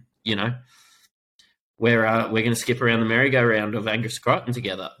and you know, we're going to skip around the merry-go-round of Angus Crichton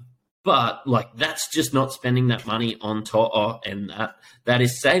together. But, like, that's just not spending that money on To'o, and that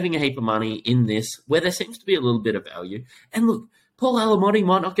is saving a heap of money in this, where there seems to be a little bit of value. And look, Paul Alamotti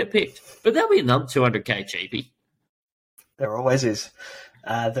might not get picked, but there'll be another 200k cheapie. There always is.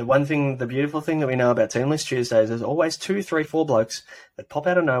 The beautiful thing that we know about Team List Tuesdays, there's always 2, 3, 4 blokes that pop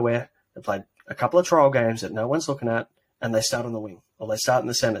out of nowhere, that played a couple of trial games that no one's looking at, and they start on the wing, or they start in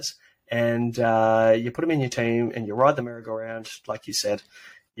the centres. And you put them in your team, and you ride the merry-go-round, like you said.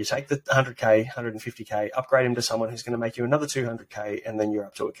 You take the 100k, 150k, upgrade him to someone who's going to make you another 200k, and then you're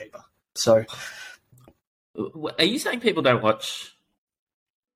up to a keeper. So, are you saying people don't watch?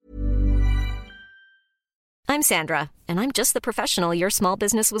 I'm Sandra, and I'm just the professional your small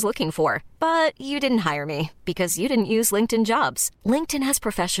business was looking for. But you didn't hire me because you didn't use LinkedIn Jobs. LinkedIn has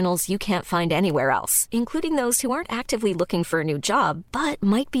professionals you can't find anywhere else, including those who aren't actively looking for a new job, but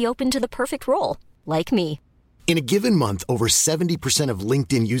might be open to the perfect role, like me. In a given month, over 70% of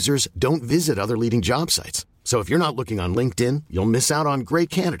LinkedIn users don't visit other leading job sites. So if you're not looking on LinkedIn, you'll miss out on great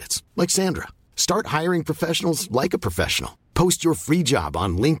candidates like Sandra. Start hiring professionals like a professional. Post your free job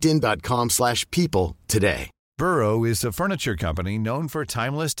on linkedin.com/people today. Burrow is a furniture company known for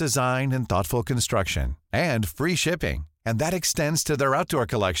timeless design and thoughtful construction and free shipping, and that extends to their outdoor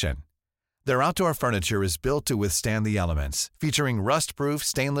collection. Their outdoor furniture is built to withstand the elements, featuring rust-proof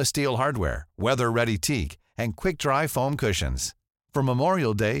stainless steel hardware, weather-ready teak, and quick-dry foam cushions. For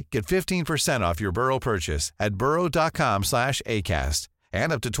Memorial Day, get 15% off your Burrow purchase at burrow.com/ACAST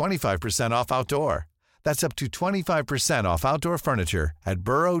and up to 25% off outdoor. That's up to 25% off outdoor furniture at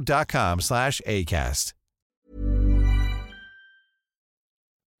burrow.com/ACAST.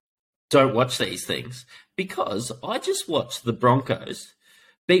 Don't watch these things because I just watched the Broncos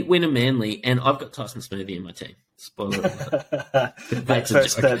beat Winner Manly, and I've got Tyson Smoothy in my team. Spoiler alert.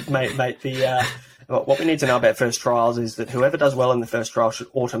 What we need to know about first trials is that whoever does well in the first trial should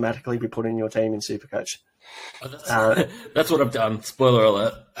automatically be put in your team in Supercoach. That's what I've done. Spoiler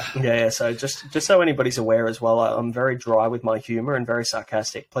alert. Yeah. So just so anybody's aware as well, I'm very dry with my humour and very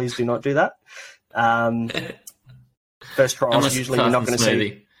sarcastic. Please do not do that. First trials usually you're not going to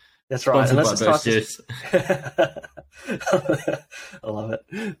see. That's right. Unless it's Juice. I love it,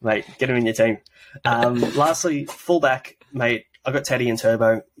 mate. Get him in your team. Lastly, fullback, mate. I got Teddy and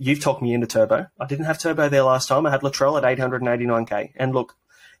Turbo. You've talked me into Turbo. I didn't have Turbo there last time. I had Latrell at 889k. And look,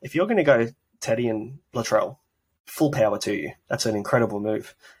 if you're going to go Teddy and Latrell, full power to you. That's an incredible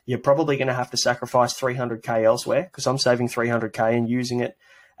move. You're probably going to have to sacrifice 300k elsewhere because I'm saving 300k and using it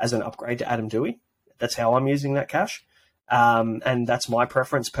as an upgrade to Adam Dewey. That's how I'm using that cash. And that's my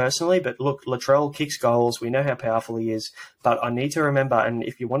preference personally. But look, Latrell kicks goals. We know how powerful he is. But I need to remember, and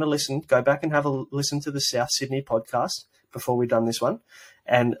if you want to listen, go back and have a listen to the South Sydney podcast before we've done this one,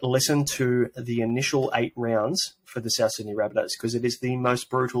 and listen to the initial 8 rounds for the South Sydney Rabbitohs, because it is the most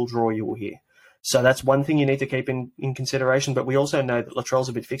brutal draw you will hear. So that's one thing you need to keep in consideration. But we also know that Latrell's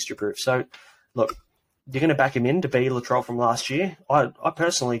a bit fixture-proof. So, look, you're going to back him in to be Latrell from last year. I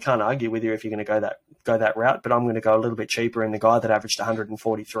personally can't argue with you if you're going to go that route, but I'm going to go a little bit cheaper in the guy that averaged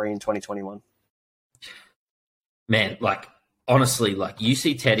 143 in 2021. Man, honestly, you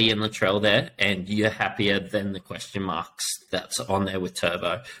see Teddy and Latrell there, and you're happier than the question marks that's on there with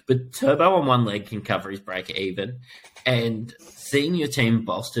Turbo. But Turbo on one leg can cover his break even, and seeing your team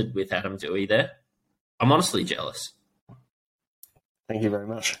bolstered with Adam Dewey there, I'm honestly jealous. Thank you very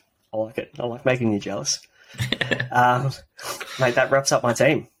much. I like it. I like making you jealous. Mate, that wraps up my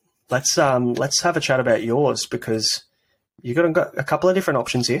team. Let's have a chat about yours, because you've got a couple of different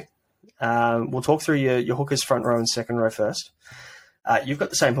options here. We'll talk through your hookers front row and second row first. You've got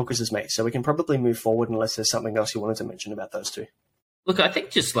the same hookers as me, so we can probably move forward unless there's something else you wanted to mention about those two. Look, I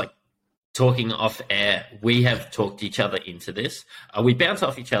think just talking off air, we have talked each other into this. We bounce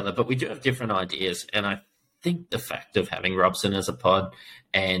off each other, but we do have different ideas, and I think the fact of having Robson as a pod,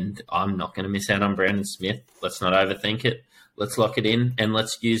 and I'm not going to miss out on Brandon Smith. Let's not overthink it. Let's lock it in, and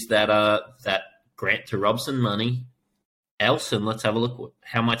let's use that grant to Robson money else, and let's have a look at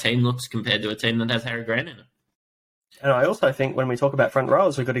how my team looks compared to a team that has Harry Grant in it. And I also think when we talk about front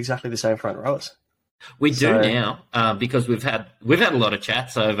rowers, we've got exactly the same front rowers. We do now, because we've had a lot of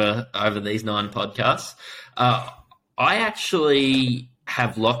chats over these 9 podcasts. I actually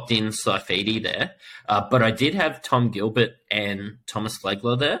have locked in Saifidi there, but I did have Tom Gilbert and Thomas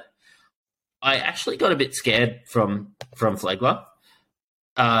Flegler there. I actually got a bit scared from Flegler.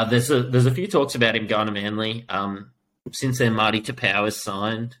 There's a few talks about him going to Manly. Since then, Marty Tapau is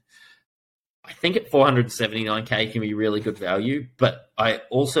signed. I think at $479K he can be really good value, but I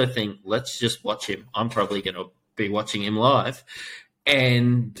also think let's just watch him. I'm probably going to be watching him live,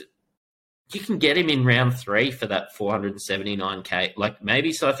 and you can get him in round 3 for that $479K. Like,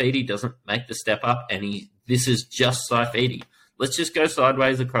 maybe Saifidi doesn't make the step up, and this is just Saifidi. Let's just go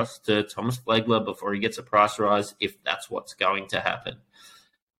sideways across to Thomas Flegler before he gets a price rise, if that's what's going to happen.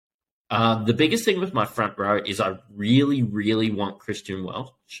 The biggest thing with my front row is I really, really want Christian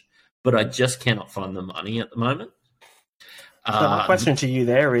Welch, but I just cannot find the money at the moment. So my question to you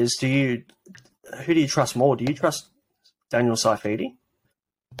there is, who do you trust more? Do you trust Daniel Saifidi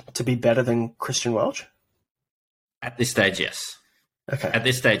to be better than Christian Welch? At this stage, yes. Okay. At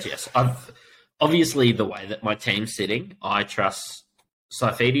this stage, yes. Obviously, the way that my team's sitting, I trust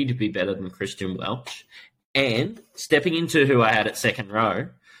Saifidi to be better than Christian Welch. And stepping into who I had at second row,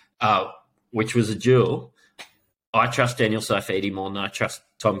 which was a duel, I trust Daniel Saifidi more than I trust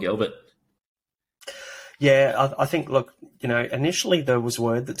Tom Gilbert. Yeah, I think, look, initially there was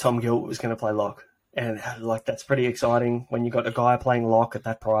word that Tom Gilbert was going to play lock. And, that's pretty exciting when you got a guy playing lock at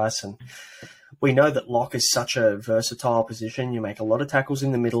that price. And we know that lock is such a versatile position. You make a lot of tackles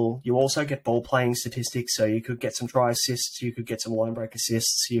in the middle. You also get ball playing statistics, so you could get some try assists, you could get some line break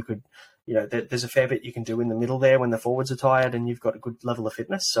assists, you could, there's a fair bit you can do in the middle there when the forwards are tired and you've got a good level of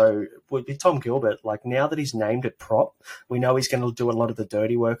fitness. So with Tom Gilbert, now that he's named at prop, we know he's going to do a lot of the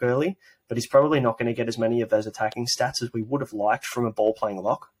dirty work early, but he's probably not going to get as many of those attacking stats as we would have liked from a ball playing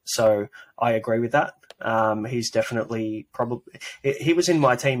lock. So I agree with that. He's definitely he was in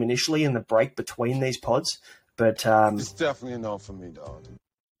my team initially in the break between these pods, but it's definitely a no for me, dog.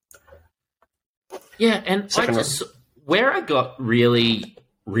 Yeah, and where I got really,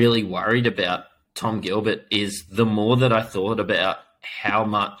 really worried about Tom Gilbert is the more that I thought about how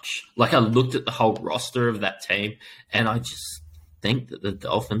much, I looked at the whole roster of that team, and I just think that the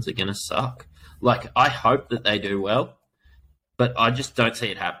Dolphins are going to suck. I hope that they do well, but I just don't see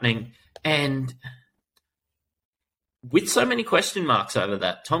it happening. And with so many question marks over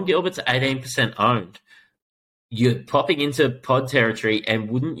that, Tom Gilbert's 18% owned. You're popping into pod territory, and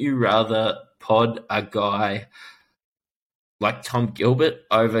wouldn't you rather pod a guy like Tom Gilbert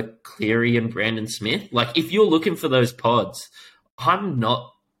over Cleary and Brandon Smith? If you're looking for those pods, I'm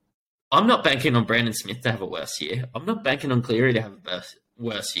not banking on Brandon Smith to have a worse year. I'm not banking on Cleary to have a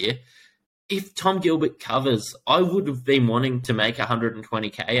worse year. If Tom Gilbert covers, I would have been wanting to make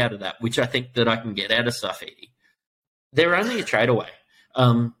 120K out of that, which I think that I can get out of Saifidi. They're only a trade away.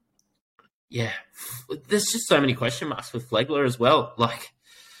 There's just so many question marks with Flegler as well.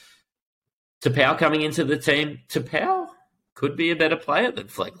 Tapau coming into the team, Tapau could be a better player than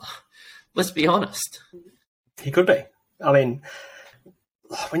Flegler. Let's be honest. He could be. I mean,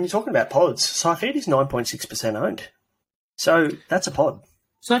 when you're talking about pods, Saifidi's 9.6% owned. So that's a pod.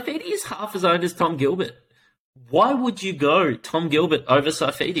 Saifidi is half as owned as Tom Gilbert. Why would you go Tom Gilbert over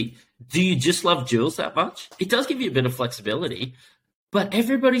Saifidi? Do you just love duels that much? It does give you a bit of flexibility, but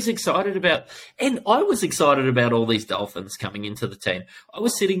everybody's excited about, and I was excited about all these Dolphins coming into the team. I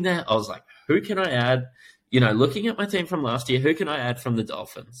was sitting there, I was like, who can I add? Looking at my team from last year, who can I add from the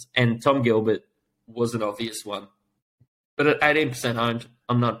Dolphins? And Tom Gilbert was an obvious one. But at 18% owned,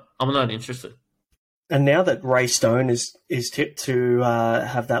 I'm not interested. And now that Ray Stone is tipped to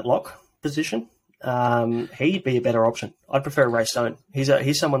have that lock position, he'd be a better option. I'd prefer Ray Stone.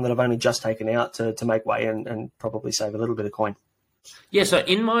 He's someone that I've only just taken out to make way and probably save a little bit of coin. Yeah, so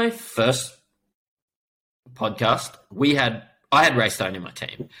in my first podcast, I had Ray Stone in my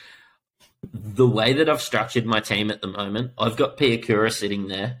team. The way that I've structured my team at the moment, I've got Piakura sitting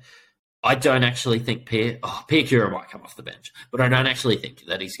there. I don't actually think Piakura might come off the bench, but I don't actually think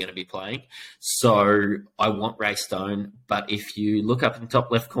that he's going to be playing. So I want Ray Stone, but if you look up in the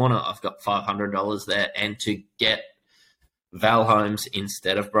top left corner, I've got $500 there, and to get Val Holmes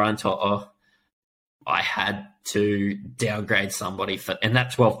instead of Brian To'o, I had to downgrade somebody and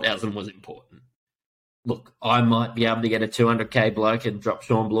that 12,000 was important. Look, I might be able to get a 200K bloke and drop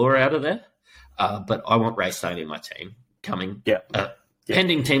Sean Bloor out of there. but I want Ray Stone in my team coming. Yeah.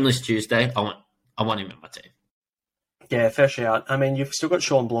 Pending team list Tuesday, I want him in my team. Yeah, fair shout. I mean, you've still got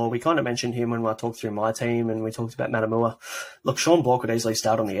Sean Bloor. We kind of mentioned him when I talked through my team and we talked about Matamua. Look, Sean Bloor could easily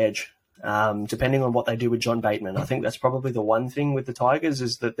start on the edge, depending on what they do with John Bateman. I think that's probably the one thing with the Tigers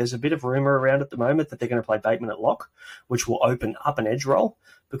is that there's a bit of rumour around at the moment that they're going to play Bateman at lock, which will open up an edge role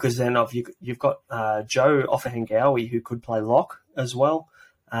because then you've got Joe Offahengawi who could play lock as well.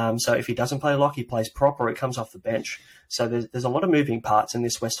 So if he doesn't play lock, he plays prop or it comes off the bench. So there's a lot of moving parts in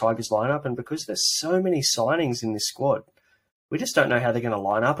this West Tigers lineup, and because there's so many signings in this squad, we just don't know how they're going to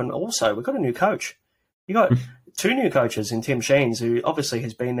line up. And also, we've got a new coach. You got two new coaches in Tim Sheens, who obviously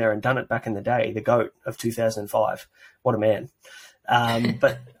has been there and done it back in the day, the GOAT of 2005. What a man.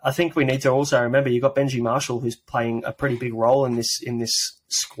 But I think we need to also remember you've got Benji Marshall, who's playing a pretty big role in this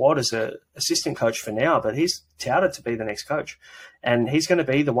squad as an assistant coach for now, but he's touted to be the next coach. And he's going to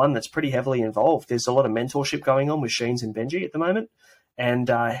be the one that's pretty heavily involved. There's a lot of mentorship going on with Sheens and Benji at the moment. And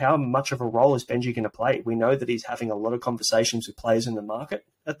how much of a role is Benji going to play? We know that he's having a lot of conversations with players in the market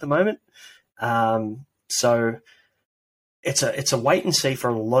at the moment. So it's a wait and see for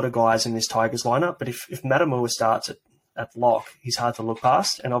a lot of guys in this Tigers lineup. But if Matamua starts at lock, he's hard to look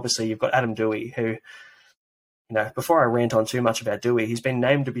past. And obviously you've got Adam Dewey, who, before I rant on too much about Dewey, he's been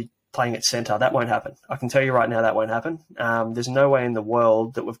named to be playing at centre. That won't happen. I can tell you right now that won't happen. There's no way in the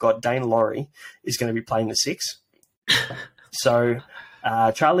world that we've got Dane Laurie is going to be playing the 6. So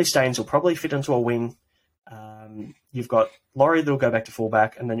Charlie Staines will probably fit into a wing. You've got Laurie that'll go back to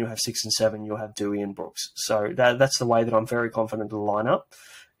fullback, and then you'll have 6 and 7. You'll have Dewey and Brooks. So that's the way that I'm very confident to line up.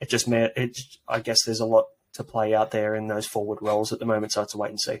 I guess there's a lot to play out there in those forward roles at the moment, so it's a wait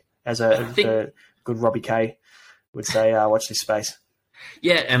and see. As a good Robbie Kay would say, watch this space.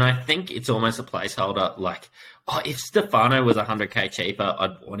 Yeah, and I think it's almost a placeholder. Like, if Stefano was 100k cheaper,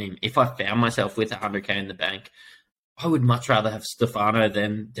 I'd want him. If I found myself with 100k in the bank, I would much rather have Stefano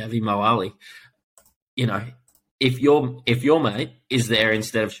than Davi Moali. If your mate is there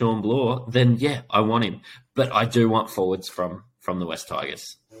instead of Sean Bloor, then yeah, I want him. But I do want forwards from the West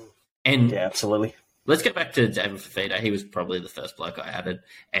Tigers. And yeah, absolutely. Let's get back to David Fafita. He was probably the first bloke I added.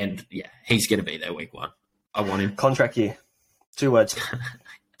 And yeah, he's going to be there week 1. I want him. Contract year. 2 words.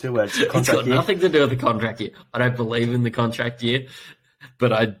 2 words. Contract it's got year. Nothing to do with the contract year. I don't believe in the contract year,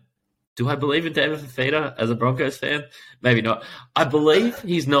 but do I believe in David Fafita as a Broncos fan? Maybe not. I believe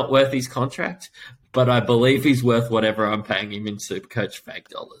he's not worth his contract, but I believe he's worth whatever I'm paying him in Supercoach fake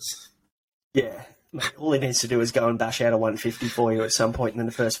dollars. Yeah. All he needs to do is go and bash out a 150 for you at some point in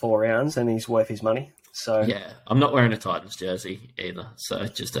the first 4 rounds, and he's worth his money. So yeah, I'm not wearing a Titans jersey either, so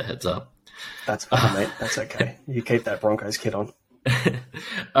just a heads up. That's fine, mate. That's okay. You keep that Broncos kit on.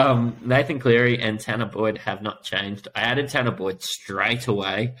 Nathan Cleary and Tanner Boyd have not changed. I added Tanner Boyd straight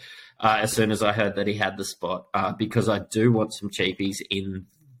away as soon as I heard that he had the spot because I do want some cheapies in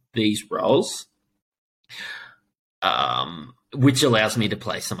these roles, which allows me to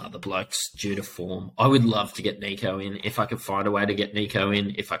play some other blokes due to form. I would love to get Nico in. If I could find a way to get Nico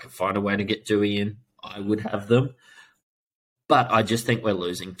in, if I could find a way to get Dewey in, I would have them. But I just think we're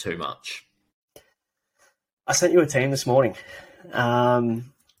losing too much. I sent you a team this morning.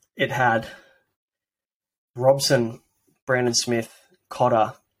 It had Robson, Brandon Smith,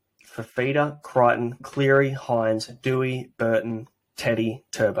 Cotter, Fafita, Crichton, Cleary, Hines, Dewey, Burton, Teddy,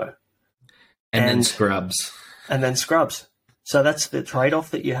 Turbo. And then Scrubs. And then Scrubs. So that's the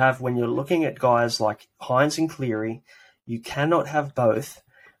trade-off that you have when you're looking at guys like Hines and Cleary. You cannot have both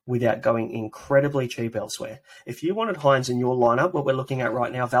without going incredibly cheap elsewhere. If you wanted Hines in your lineup, what we're looking at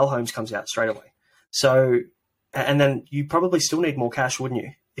right now, Val Holmes comes out straight away. So, and then you probably still need more cash, wouldn't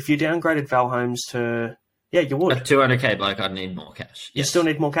you? If you downgraded Val Holmes to, yeah, you would. A 200k bloke, I'd need more cash. You still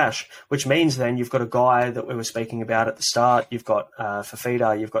need more cash, which means then you've got a guy that we were speaking about at the start. You've got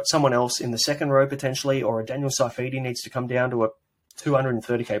Fafita. You've got someone else in the second row potentially, or a Daniel Saifidi needs to come down to a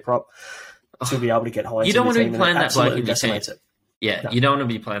 230k prop to be able to get Hines. You don't want to be playing that bloke in your team. Yeah, no. You don't want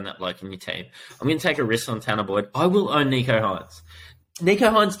to be playing that bloke in your team. I'm going to take a risk on Tanner Boyd. I will own Nico Hines. Nico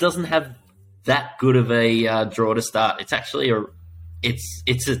Hines doesn't have that good of a draw to start. It's actually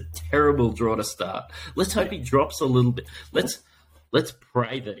it's a terrible draw to start. Let's hope he drops a little bit. Let's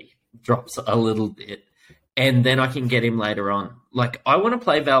pray that he drops a little bit, and then I can get him later on. Like, I want to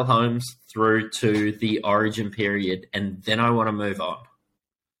play Val Holmes through to the Origin period, and then I want to move on.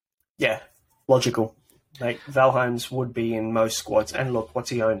 Yeah, logical. Like, Val Holmes would be in most squads. And look, what's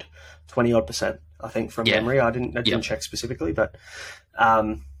he owned? 20-odd%, I think, from memory. I didn't check specifically, but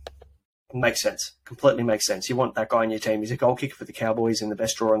makes sense. Completely makes sense. You want that guy in your team. He's a goal kicker for the Cowboys and the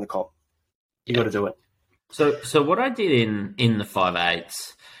best drawer in the comp. You got to do it. So what I did in the 5/8,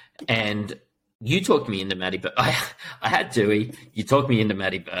 and You talked me into Matty Burton. I had Dewey. You talked me into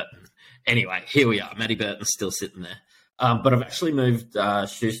Matty Burton. Anyway, here we are. Matty Burton's still sitting there. But I've actually moved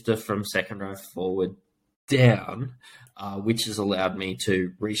Schuster from second row forward down, which has allowed me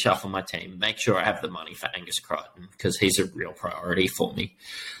to reshuffle my team, make sure I have the money for Angus Crichton, because he's a real priority for me.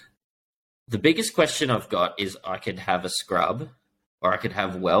 The biggest question I've got is I could have a scrub or I could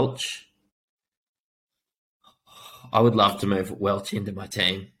have Welch. I would love to move Welch into my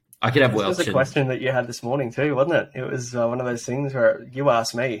team. I could have Welch. This was a question that you had this morning too, wasn't it? It was one of those things where you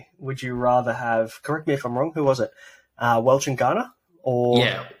asked me, would you rather have, correct me if I'm wrong, who was it? Welch and Garner? Or...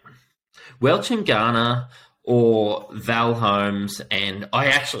 Yeah, Welch and Garner or Val Holmes, and I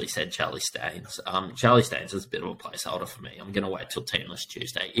actually said Charlie Staines. Charlie Staines is a bit of a placeholder for me. I'm going to wait till Teamless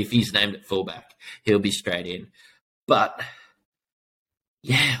Tuesday. If he's named at fullback, he'll be straight in. But...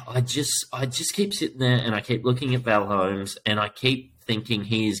 yeah, I just keep sitting there and I keep looking at Val Holmes and I keep thinking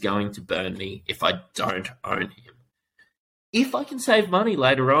he is going to burn me if I don't own him. If I can save money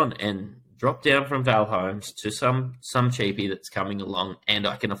later on and drop down from Val Holmes to some cheapie that's coming along and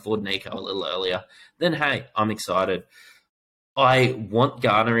I can afford Nico a little earlier, then hey, I'm excited. I want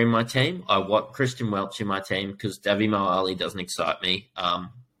Garner in my team. I want Christian Welch in my team because Davy Moali doesn't excite me.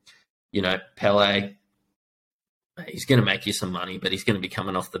 Pele... he's going to make you some money, but he's going to be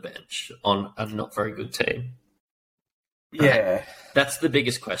coming off the bench on a not very good team. Yeah. That's the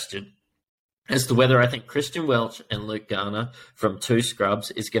biggest question as to whether I think Christian Welch and Luke Garner from two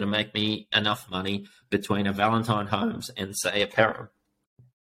scrubs is going to make me enough money between a Valentine Holmes and, say, a Perham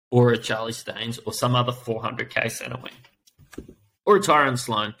or a Charlie Staines or some other 400k centre wing or a Tyrone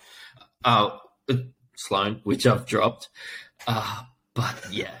Sloan, which I've dropped. But,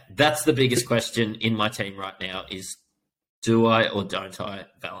 yeah, that's the biggest question in my team right now is, do I or don't I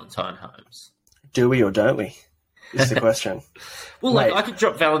Valentine Holmes? Do we or don't we is the question. Well, I could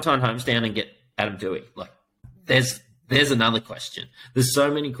drop Valentine Holmes down and get Adam Dewey. There's another question. There's so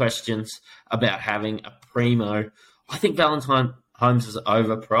many questions about having a primo. I think Valentine Holmes is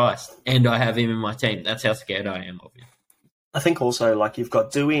overpriced, and I have him in my team. That's how scared I am of him. I think also, you've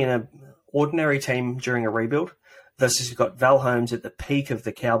got Dewey in an ordinary team during a rebuild, versus you've got Val Holmes at the peak of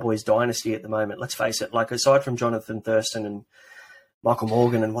the Cowboys dynasty at the moment. Let's face it, aside from Jonathan Thurston and Michael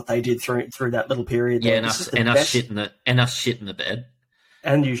Morgan and what they did through that little period. Yeah, us shit in the bed.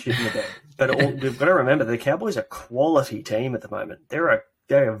 And you shit in the bed. But we've got to remember, the Cowboys are a quality team at the moment. They're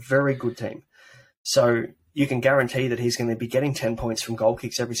a very good team. So you can guarantee that he's going to be getting 10 points from goal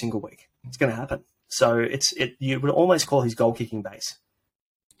kicks every single week. It's going to happen. So you would almost call his goal kicking base.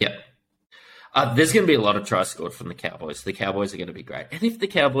 Yeah. There's going to be a lot of tries scored from the Cowboys. The Cowboys are going to be great. And if the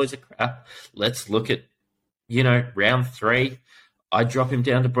Cowboys are crap, let's look at, round 3. I drop him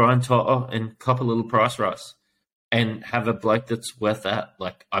down to Brian Toto and cop a little price rise and have a bloke that's worth that.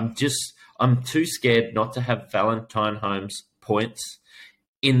 I'm too scared not to have Valentine Holmes points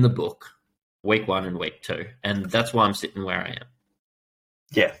in the book week 1 and week 2. And that's why I'm sitting where I am.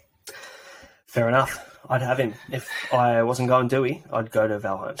 Yeah. Fair enough. I'd have him. If I wasn't going Dewey, I'd go to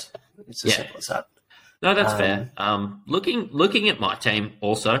Val Holmes. It's as simple as that. No, that's fair. Looking at my team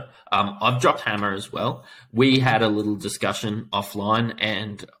also, I've dropped Hammer as well. We had a little discussion offline,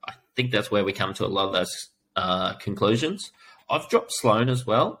 and I think that's where we come to a lot of those conclusions. I've dropped Sloan as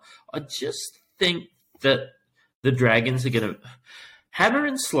well. I just think that the Dragons are going to... Hammer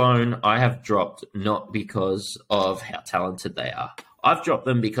and Sloan I have dropped not because of how talented they are. I've dropped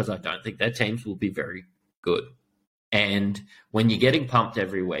them because I don't think their teams will be very good. And when you're getting pumped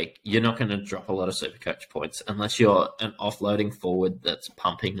every week, you're not going to drop a lot of Supercoach points unless you're an offloading forward that's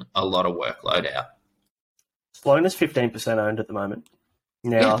pumping a lot of workload out. Sloan is 15% owned at the moment.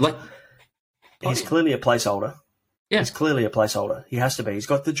 Now, he's clearly a placeholder. Yeah. He's clearly a placeholder. He has to be. He's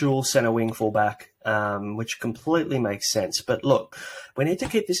got the dual centre wing fullback, which completely makes sense. But look, we need to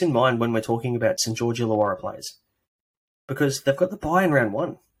keep this in mind when we're talking about St. George Illawarra players, because they've got the bye in round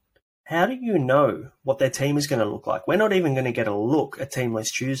 1. How do you know what their team is going to look like? We're not even going to get a look at Teamless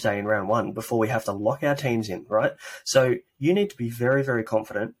Tuesday in round 1 before we have to lock our teams in, right? So you need to be very, very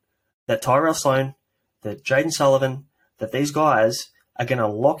confident that Tyrell Sloan, that Jaden Sullivan, that these guys are going to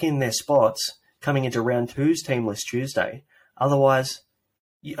lock in their spots coming into round 2's Teamless Tuesday. Otherwise,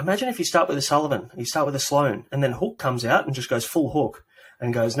 imagine if you start with a Sullivan, you start with a Sloan, and then Hook comes out and just goes full Hook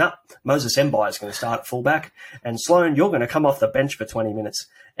and goes, nah, Moses Mbai is going to start at fullback, and Sloan, you're going to come off the bench for 20 minutes.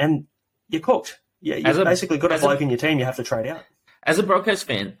 And you're cooked. You've basically got a bloke in your team you have to trade out. As a Broncos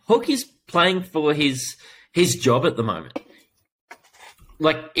fan, Hook is playing for his job at the moment.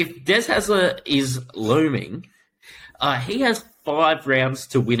 If Des Hasler is looming, he has 5 rounds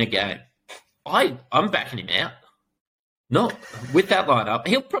to win a game. I'm backing him out. Not with that lineup.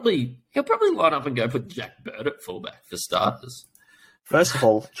 He'll probably line up and go put Jack Bird at fullback for starters. First of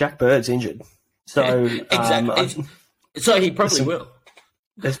all, Jack Bird's injured, so exactly. So he probably will.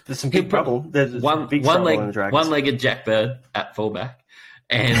 There's some big trouble. There's big trouble in the Dragons. One-legged Jack Bird at fullback,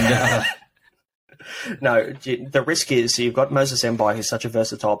 and no, the risk is you've got Moses Mbai, who's such a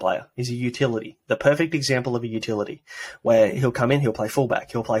versatile player. He's a utility, the perfect example of a utility, where he'll come in, he'll play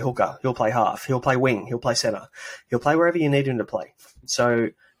fullback, he'll play hooker, he'll play half, he'll play wing, he'll play centre, he'll play wherever you need him to play. So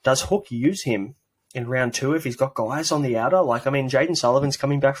does Hook use him in round 2 if he's got guys on the outer? Like, I mean, Jaden Sullivan's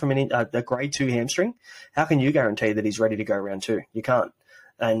coming back from a grade 2 hamstring. How can you guarantee that he's ready to go round 2? You can't.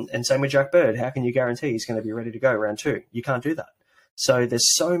 And same with Jack Bird. How can you guarantee he's going to be ready to go round 2? You can't do that. So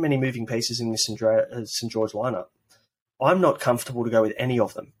there's so many moving pieces in this St. George lineup. I'm not comfortable to go with any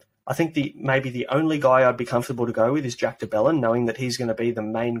of them. I think maybe the only guy I'd be comfortable to go with is Jack de Belin, knowing that he's going to be the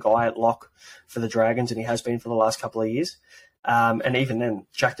main guy at lock for the Dragons, and he has been for the last couple of years. And even then,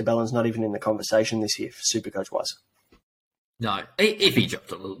 Jack de Belin's not even in the conversation this year for Supercoach-wise. No, if he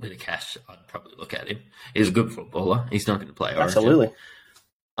dropped a little bit of cash, I'd probably look at him. He's a good footballer. He's not going to play Origin. Absolutely.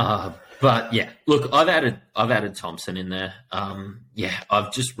 But yeah, look, I've added Thompson in there.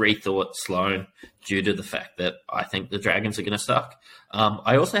 I've just rethought Sloan due to the fact that I think the Dragons are going to suck.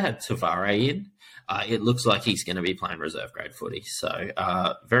 I also had Tavare in. It looks like he's going to be playing reserve grade footy. So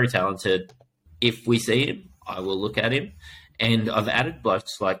very talented. If we see him, I will look at him. And I've added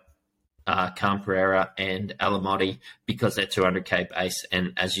blokes like Cam Pereira and Alamotti because they're 200k base.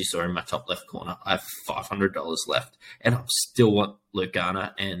 And as you saw in my top left corner, I have $500 left. And I still want Luke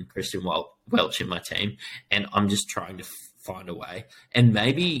Garner and Christian Welch in my team. And I'm just trying to find a way. And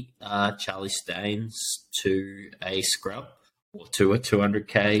maybe Charlie Staines to a scrub or to a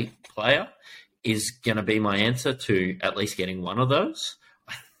 200k player is going to be my answer to at least getting one of those.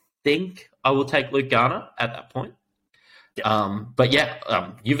 I think I will take Luke Garner at that point. But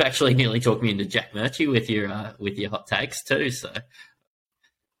you've actually nearly talked me into Jack Murchie with your hot takes too. So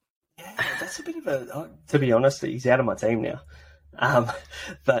yeah, that's a bit of a. To be honest, he's out of my team now.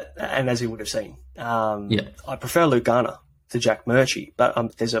 But as you would have seen, I prefer Luke Garner to Jack Murchie.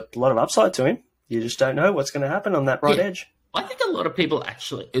 But there's a lot of upside to him. You just don't know what's going to happen on that right edge. I think a lot of people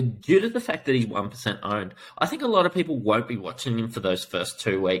actually, due to the fact that he's 1% owned, I think a lot of people won't be watching him for those first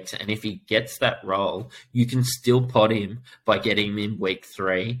 2 weeks. And if he gets that role, you can still pot him by getting him in week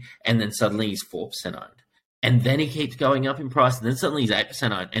 3, and then suddenly he's 4% owned. And then he keeps going up in price, and then suddenly he's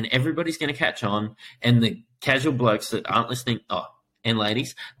 8% owned. And everybody's going to catch on. And the casual blokes that aren't listening, and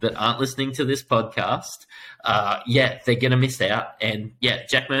ladies that aren't listening to this podcast, they're going to miss out. And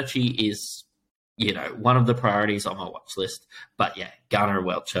Jack Murchie is, one of the priorities on my watch list. But Garner and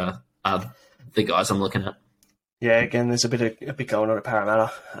Welch are the guys I'm looking at. Yeah, again, there's a bit going on at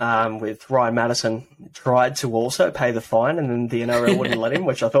Parramatta with Ryan Madison tried to also pay the fine, and then the NRL wouldn't let him,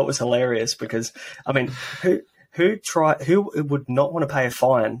 which I thought was hilarious because, I mean, who would not want to pay a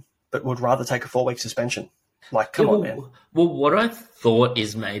fine but would rather take a 4-week suspension? Like, come on, man. Well, what I thought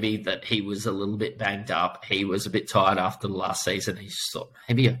is maybe that he was a little bit banged up. He was a bit tired after the last season. He just thought,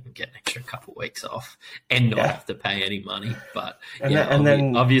 maybe I can get an extra couple of weeks off and not have to pay any money. But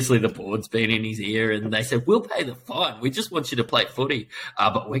then obviously the board's been in his ear and they said, we'll pay the fine. We just want you to play footy.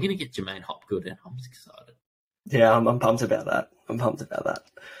 But we're going to get Jermaine Hopgood, and I'm excited. Yeah, I'm pumped about that.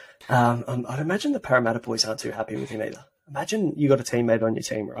 I'd imagine the Parramatta boys aren't too happy with him either. Imagine you got a teammate on your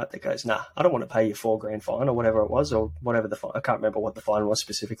team, right, that goes, nah, I don't want to pay you $4,000 fine or whatever it was, or whatever the fine. I can't remember what the fine was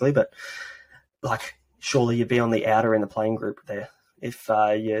specifically, but like, surely you'd be on the outer in the playing group there if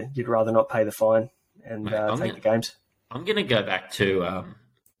you'd rather not pay the fine and take the games. I'm going to go back to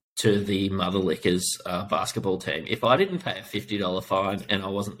the Mother Lickers basketball team. If I didn't pay a $50 fine and I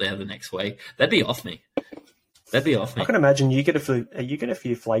wasn't there the next week, they'd be off me. I can imagine you get a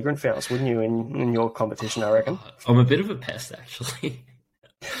few flagrant fouls, wouldn't you, in your competition, I reckon? I'm a bit of a pest, actually.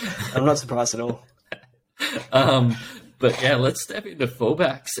 I'm not surprised at all. But let's step into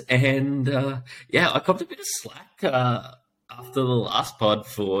fullbacks. And I copped a bit of slack after the last pod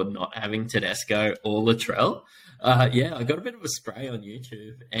for not having Tedesco or Latrell. I got a bit of a spray on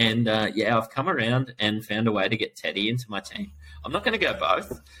YouTube. And I've come around and found a way to get Teddy into my team. I'm not going to go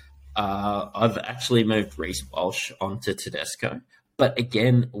both. I've actually moved Reece Walsh onto Tedesco. But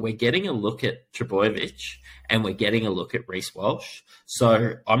again, we're getting a look at Trbojevic and we're getting a look at Reece Walsh.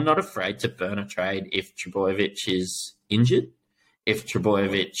 So I'm not afraid to burn a trade if Trbojevic is injured. If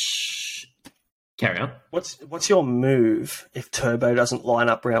Trbojevic... Carry on. What's your move if Turbo doesn't line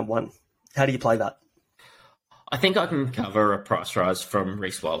up round 1? How do you play that? I think I can cover a price rise from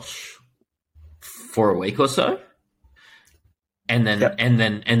Reece Walsh for a week or so. And then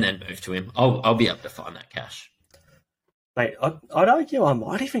move to him. I'll be able to find that cash. Mate, I'd argue I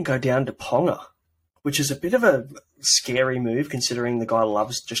might even go down to Ponga, which is a bit of a scary move considering the guy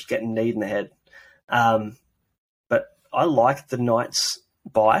loves just getting kneed in the head. But I like the Knights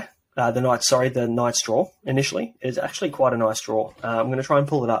buy. The Knights draw initially. It's actually quite a nice draw. I'm going to try and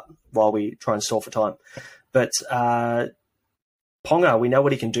pull it up while we try and stall for time. But Ponga, we know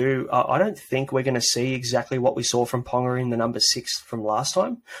what he can do. I don't think we're going to see exactly what we saw from Ponga in the number 6 from last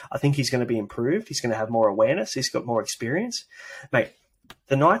time. I think he's going to be improved. He's going to have more awareness. He's got more experience. Mate,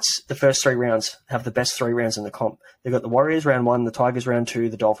 the Knights, the first 3 rounds, have the best 3 rounds in the comp. They've got the Warriors round 1, the Tigers round 2,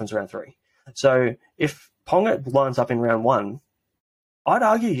 the Dolphins round 3. So if Ponga lines up in round 1, I'd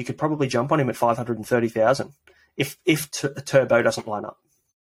argue you could probably jump on him at 530,000 if Turbo doesn't line up.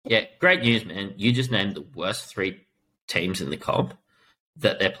 Yeah, great news, man. You just named the worst 3 teams in the comp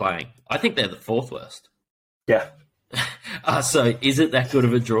that they're playing. I think they're the 4th worst. Yeah. So is it that good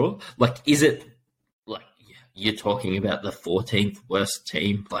of a draw? Like, is it like you're talking about the 14th worst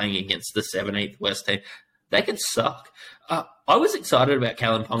team playing against the 17th worst team? They could suck. I was excited about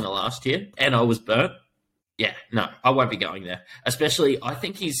Kalen Ponga last year, and I was burnt. Yeah, no, I won't be going there. Especially, I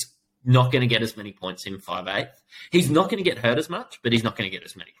think he's not going to get as many points in 5/8. He's not going to get hurt as much, but he's not going to get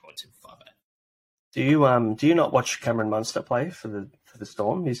as many points in 5/8. Do you not watch Cameron Munster play for the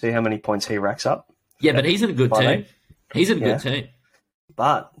Storm? You see how many points he racks up? Yeah, but he's in a good 5/8? team. He's in a good team.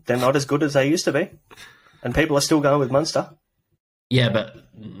 But they're not as good as they used to be. And people are still going with Munster. Yeah, but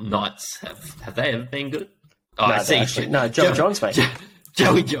Knights, have they ever been good? Oh, No, I see. actually, no, Joey Johns, mate.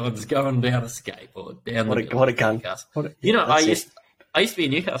 Joey Johns going down a skateboard. What a gun. I used to be a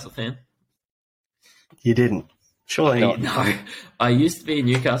Newcastle fan. You didn't. Surely not. No, I used to be a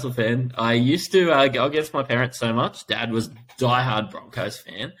Newcastle fan. I used to go against my parents so much. Dad was diehard Broncos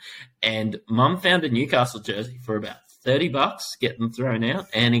fan, and Mum found a Newcastle jersey for about $30 getting thrown out.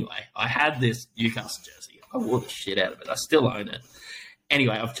 Anyway, I had this Newcastle jersey. I wore the shit out of it. I still own it.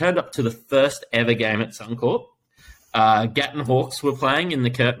 Anyway, I've turned up to the first ever game at Suncorp. Gatton Hawks were playing in the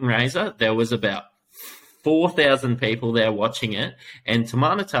curtain raiser. There was about 4,000 people there watching it, and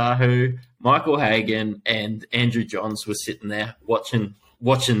Tamana Tahu, Michael Hagan, and Andrew Johns were sitting there watching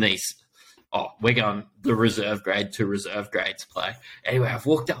these. Oh, we're going the reserve grade to reserve grades play. Anyway, I've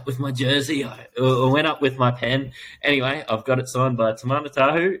walked up with my jersey. I went up with my pen. Anyway, I've got it signed by Tamana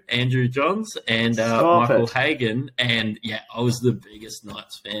Tahu, Andrew Johns, and Michael Hagan. And yeah, I was the biggest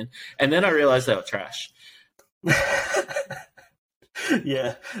Knights fan. And then I realised they were trash.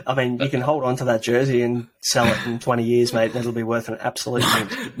 Yeah, I mean, you can hold on to that jersey and sell it in 20 years, mate. That'll be worth an absolute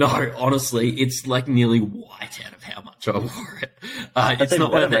mint. No, honestly, it's like nearly white out of how much I wore it. It's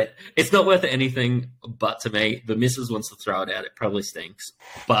not worth it. It's not worth anything, but to me, the missus wants to throw it out. It probably stinks,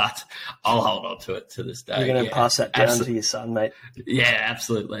 but I'll hold on to it to this day. You're going to pass that down to your son, mate. Yeah,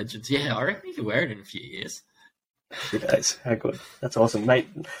 absolute legends. Yeah, I reckon you can wear it in a few years. Happy days. How good. That's awesome, mate.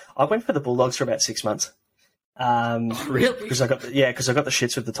 I went for the Bulldogs for about 6 months. Really? Because I got the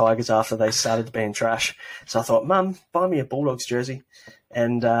shits with the Tigers after they started being trash. So I thought, Mum, buy me a Bulldogs jersey,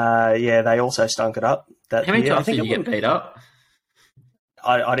 and they also stunk it up. How many times did you get beat up?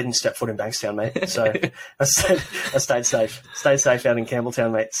 I didn't step foot in Bankstown, mate. So I stayed safe. Stayed safe out in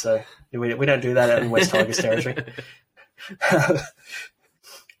Campbelltown, mate. So we don't do that out in West Tigers territory.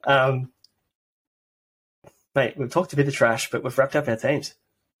 Mate, we've talked a bit of trash, but we've wrapped up our teams,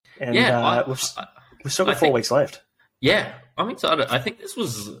 and we've still got 4 weeks left. Yeah, I'm excited. I think this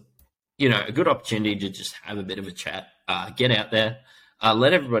was, a good opportunity to just have a bit of a chat, get out there,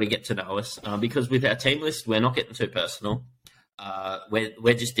 let everybody get to know us, because with our team list, we're not getting too personal.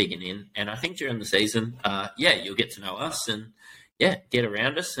 We're just digging in. And I think during the season, you'll get to know us and, get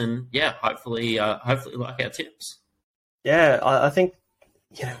around us and, hopefully like our tips. Yeah, I think,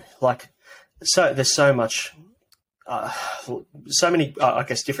 there's so much... so many, I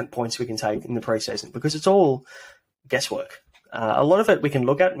guess, different points we can take in the preseason because it's all guesswork. A lot of it we can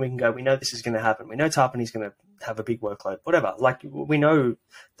look at and we can go, we know this is going to happen. We know Tarpany's going to have a big workload, whatever. Like, we know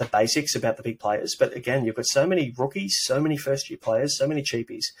the basics about the big players, but again, you've got so many rookies, so many first-year players, so many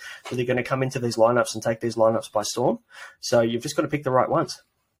cheapies that are going to come into these lineups and take these lineups by storm. So you've just got to pick the right ones.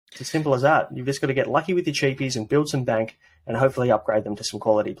 It's as simple as that. You've just got to get lucky with your cheapies and build some bank and hopefully upgrade them to some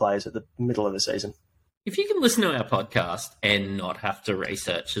quality players at the middle of the season. If you can listen to our podcast and not have to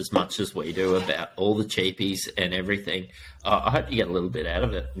research as much as we do about all the cheapies and everything, I hope you get a little bit out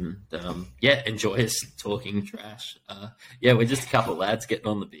of it and, enjoy us talking trash. We're just a couple of lads getting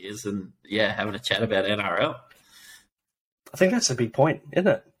on the beers and, having a chat about NRL. I think that's a big point, isn't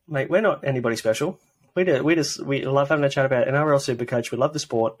it? Mate, we're not anybody special. We love having a chat about NRL Supercoach. We love the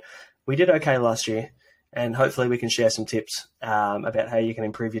sport. We did okay last year. and hopefully we can share some tips about how you can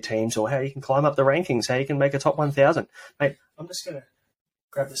improve your teams or how you can climb up the rankings, how you can make a top 1,000. Mate, I'm just going to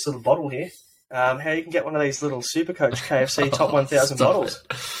grab this little bottle here. How you can get one of these little Supercoach KFC top 1,000 bottles.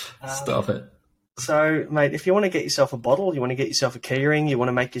 Stop it. So, mate, if you want to get yourself a bottle, you want to get yourself a keyring, you want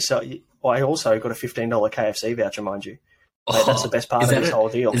to make yourself... Well, I also got a $15 KFC voucher, mind you. Mate, that's the best part of this whole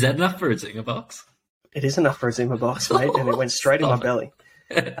deal. Is that enough for a Zinger box? It is enough for a Zimmer box, mate, and it went straight in my belly.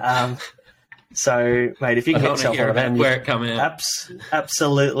 So, mate, if you can get yourself one of them, where it come out,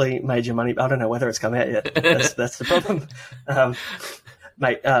 absolutely made your money. I don't know whether it's come out yet. That's the problem,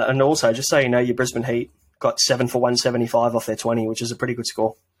 mate. And also, just so you know, your Brisbane Heat got 7 for 175 off their 20, which is a pretty good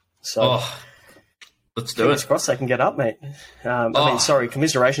score. So, let's do it. Fingers crossed they can get up, mate. I mean, sorry,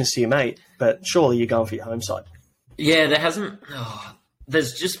 commiserations to you, mate, but surely you're going for your home side. Yeah, there hasn't.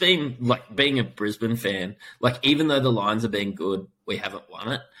 There's just been, like, being a Brisbane fan, like, even though the Lions have been good, we haven't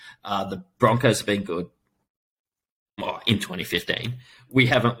won it. The Broncos have been good in 2015. We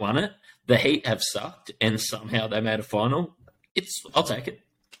haven't won it. The Heat have sucked, and somehow they made a final. I'll take it.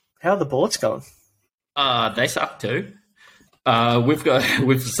 How are the Bullets going? They suck too.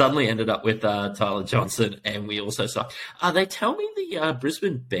 We've suddenly ended up with Tyler Johnson, and we also suck. They tell me the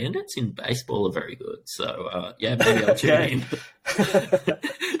Brisbane Bandits in baseball are very good. So yeah, maybe I'll tune in.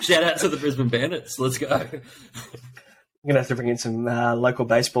 Shout out to the Brisbane Bandits. Let's go. I'm going to have to bring in some local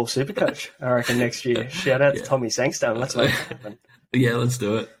baseball Supercoach, I reckon, next year. Shout out to Tommy Sangstone. Let's make it happen. Yeah, let's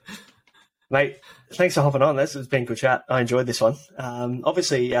do it. Mate, thanks for hopping on. This has been a good chat. I enjoyed this one.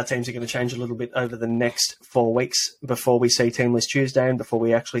 Obviously, our teams are going to change a little bit over the next 4 weeks before we see Team List Tuesday and before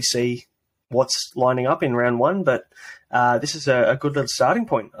we actually see what's lining up in round one. But this is a good little starting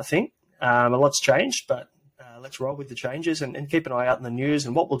point, I think. A lot's changed, but let's roll with the changes and keep an eye out in the news.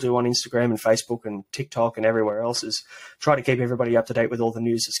 And what we'll do on Instagram and Facebook and TikTok and everywhere else is try to keep everybody up to date with all the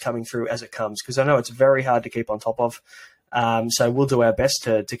news that's coming through as it comes, because I know it's very hard to keep on top of. So we'll do our best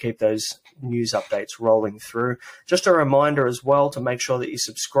to keep those news updates rolling through. Just a reminder as well to make sure that you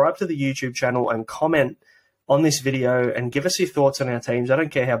subscribe to the YouTube channel and comment on this video and give us your thoughts on our teams. I don't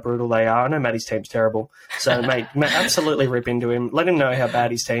care how brutal they are. I know Matty's team's terrible. So, mate, absolutely rip into him. Let him know how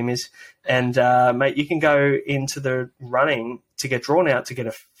bad his team is. And, mate, you can go into the running to get drawn out to get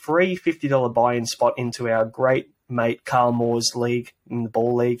a free $50 buy-in spot into our great mate Carl Moore's league, in the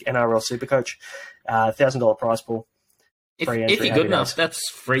Ball League, NRL Supercoach. $1,000 prize pool. If you're good enough, that's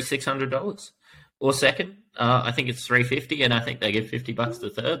free $600. Or second, I think it's $350, and I think they give $50 to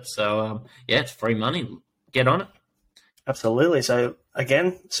third. So, yeah, it's free money. Get on it. Absolutely. So,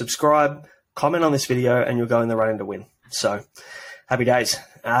 again, subscribe, comment on this video, and you'll go in the running to win. So, happy days.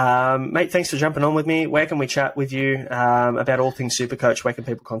 Mate, thanks for jumping on with me. Where can we chat with you about all things Supercoach? Where can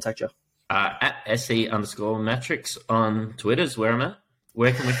people contact you? At SE_Matrix on Twitter is where I'm at.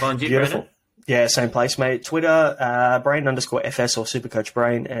 Where can we find you, Beautiful. Brandon? Yeah, same place, mate. Twitter, Brain_FS or Supercoach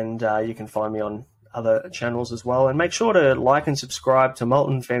Brain, and you can find me on other channels as well. And make sure to like and subscribe to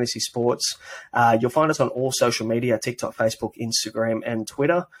Molten Fantasy Sports. You'll find us on all social media, TikTok, Facebook, Instagram, and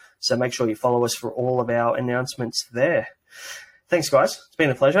Twitter. So make sure you follow us for all of our announcements there. Thanks, guys. It's been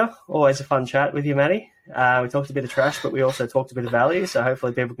a pleasure. Always a fun chat with you, Matty. We talked a bit of trash, but we also talked a bit of value, so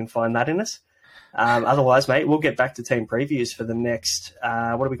hopefully people can find that in us. Otherwise, mate, we'll get back to team previews for the next,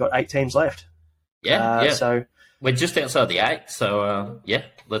 what have we got, 8 teams left? Yeah. So we're just outside the 8, so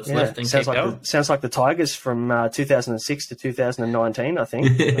let's lift and keep going. Sounds like the Tigers from 2006 to 2019, I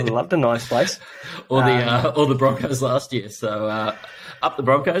think. I loved a nice place. Or the Broncos last year. So up the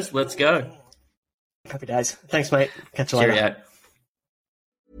Broncos, let's go. Happy days. Thanks, mate. Catch you later. Cheerio.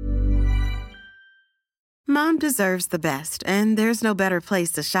 Mom deserves the best, and there's no better place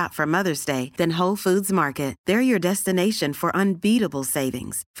to shop for Mother's Day than Whole Foods Market. They're your destination for unbeatable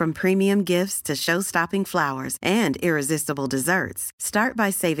savings, from premium gifts to show-stopping flowers and irresistible desserts. Start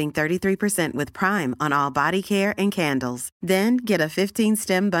by saving 33% with Prime on all body care and candles. Then get a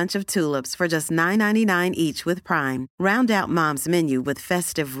 15-stem bunch of tulips for just $9.99 each with Prime. Round out Mom's menu with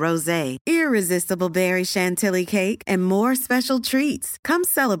festive rosé, irresistible berry chantilly cake, and more special treats. Come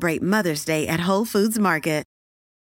celebrate Mother's Day at Whole Foods Market.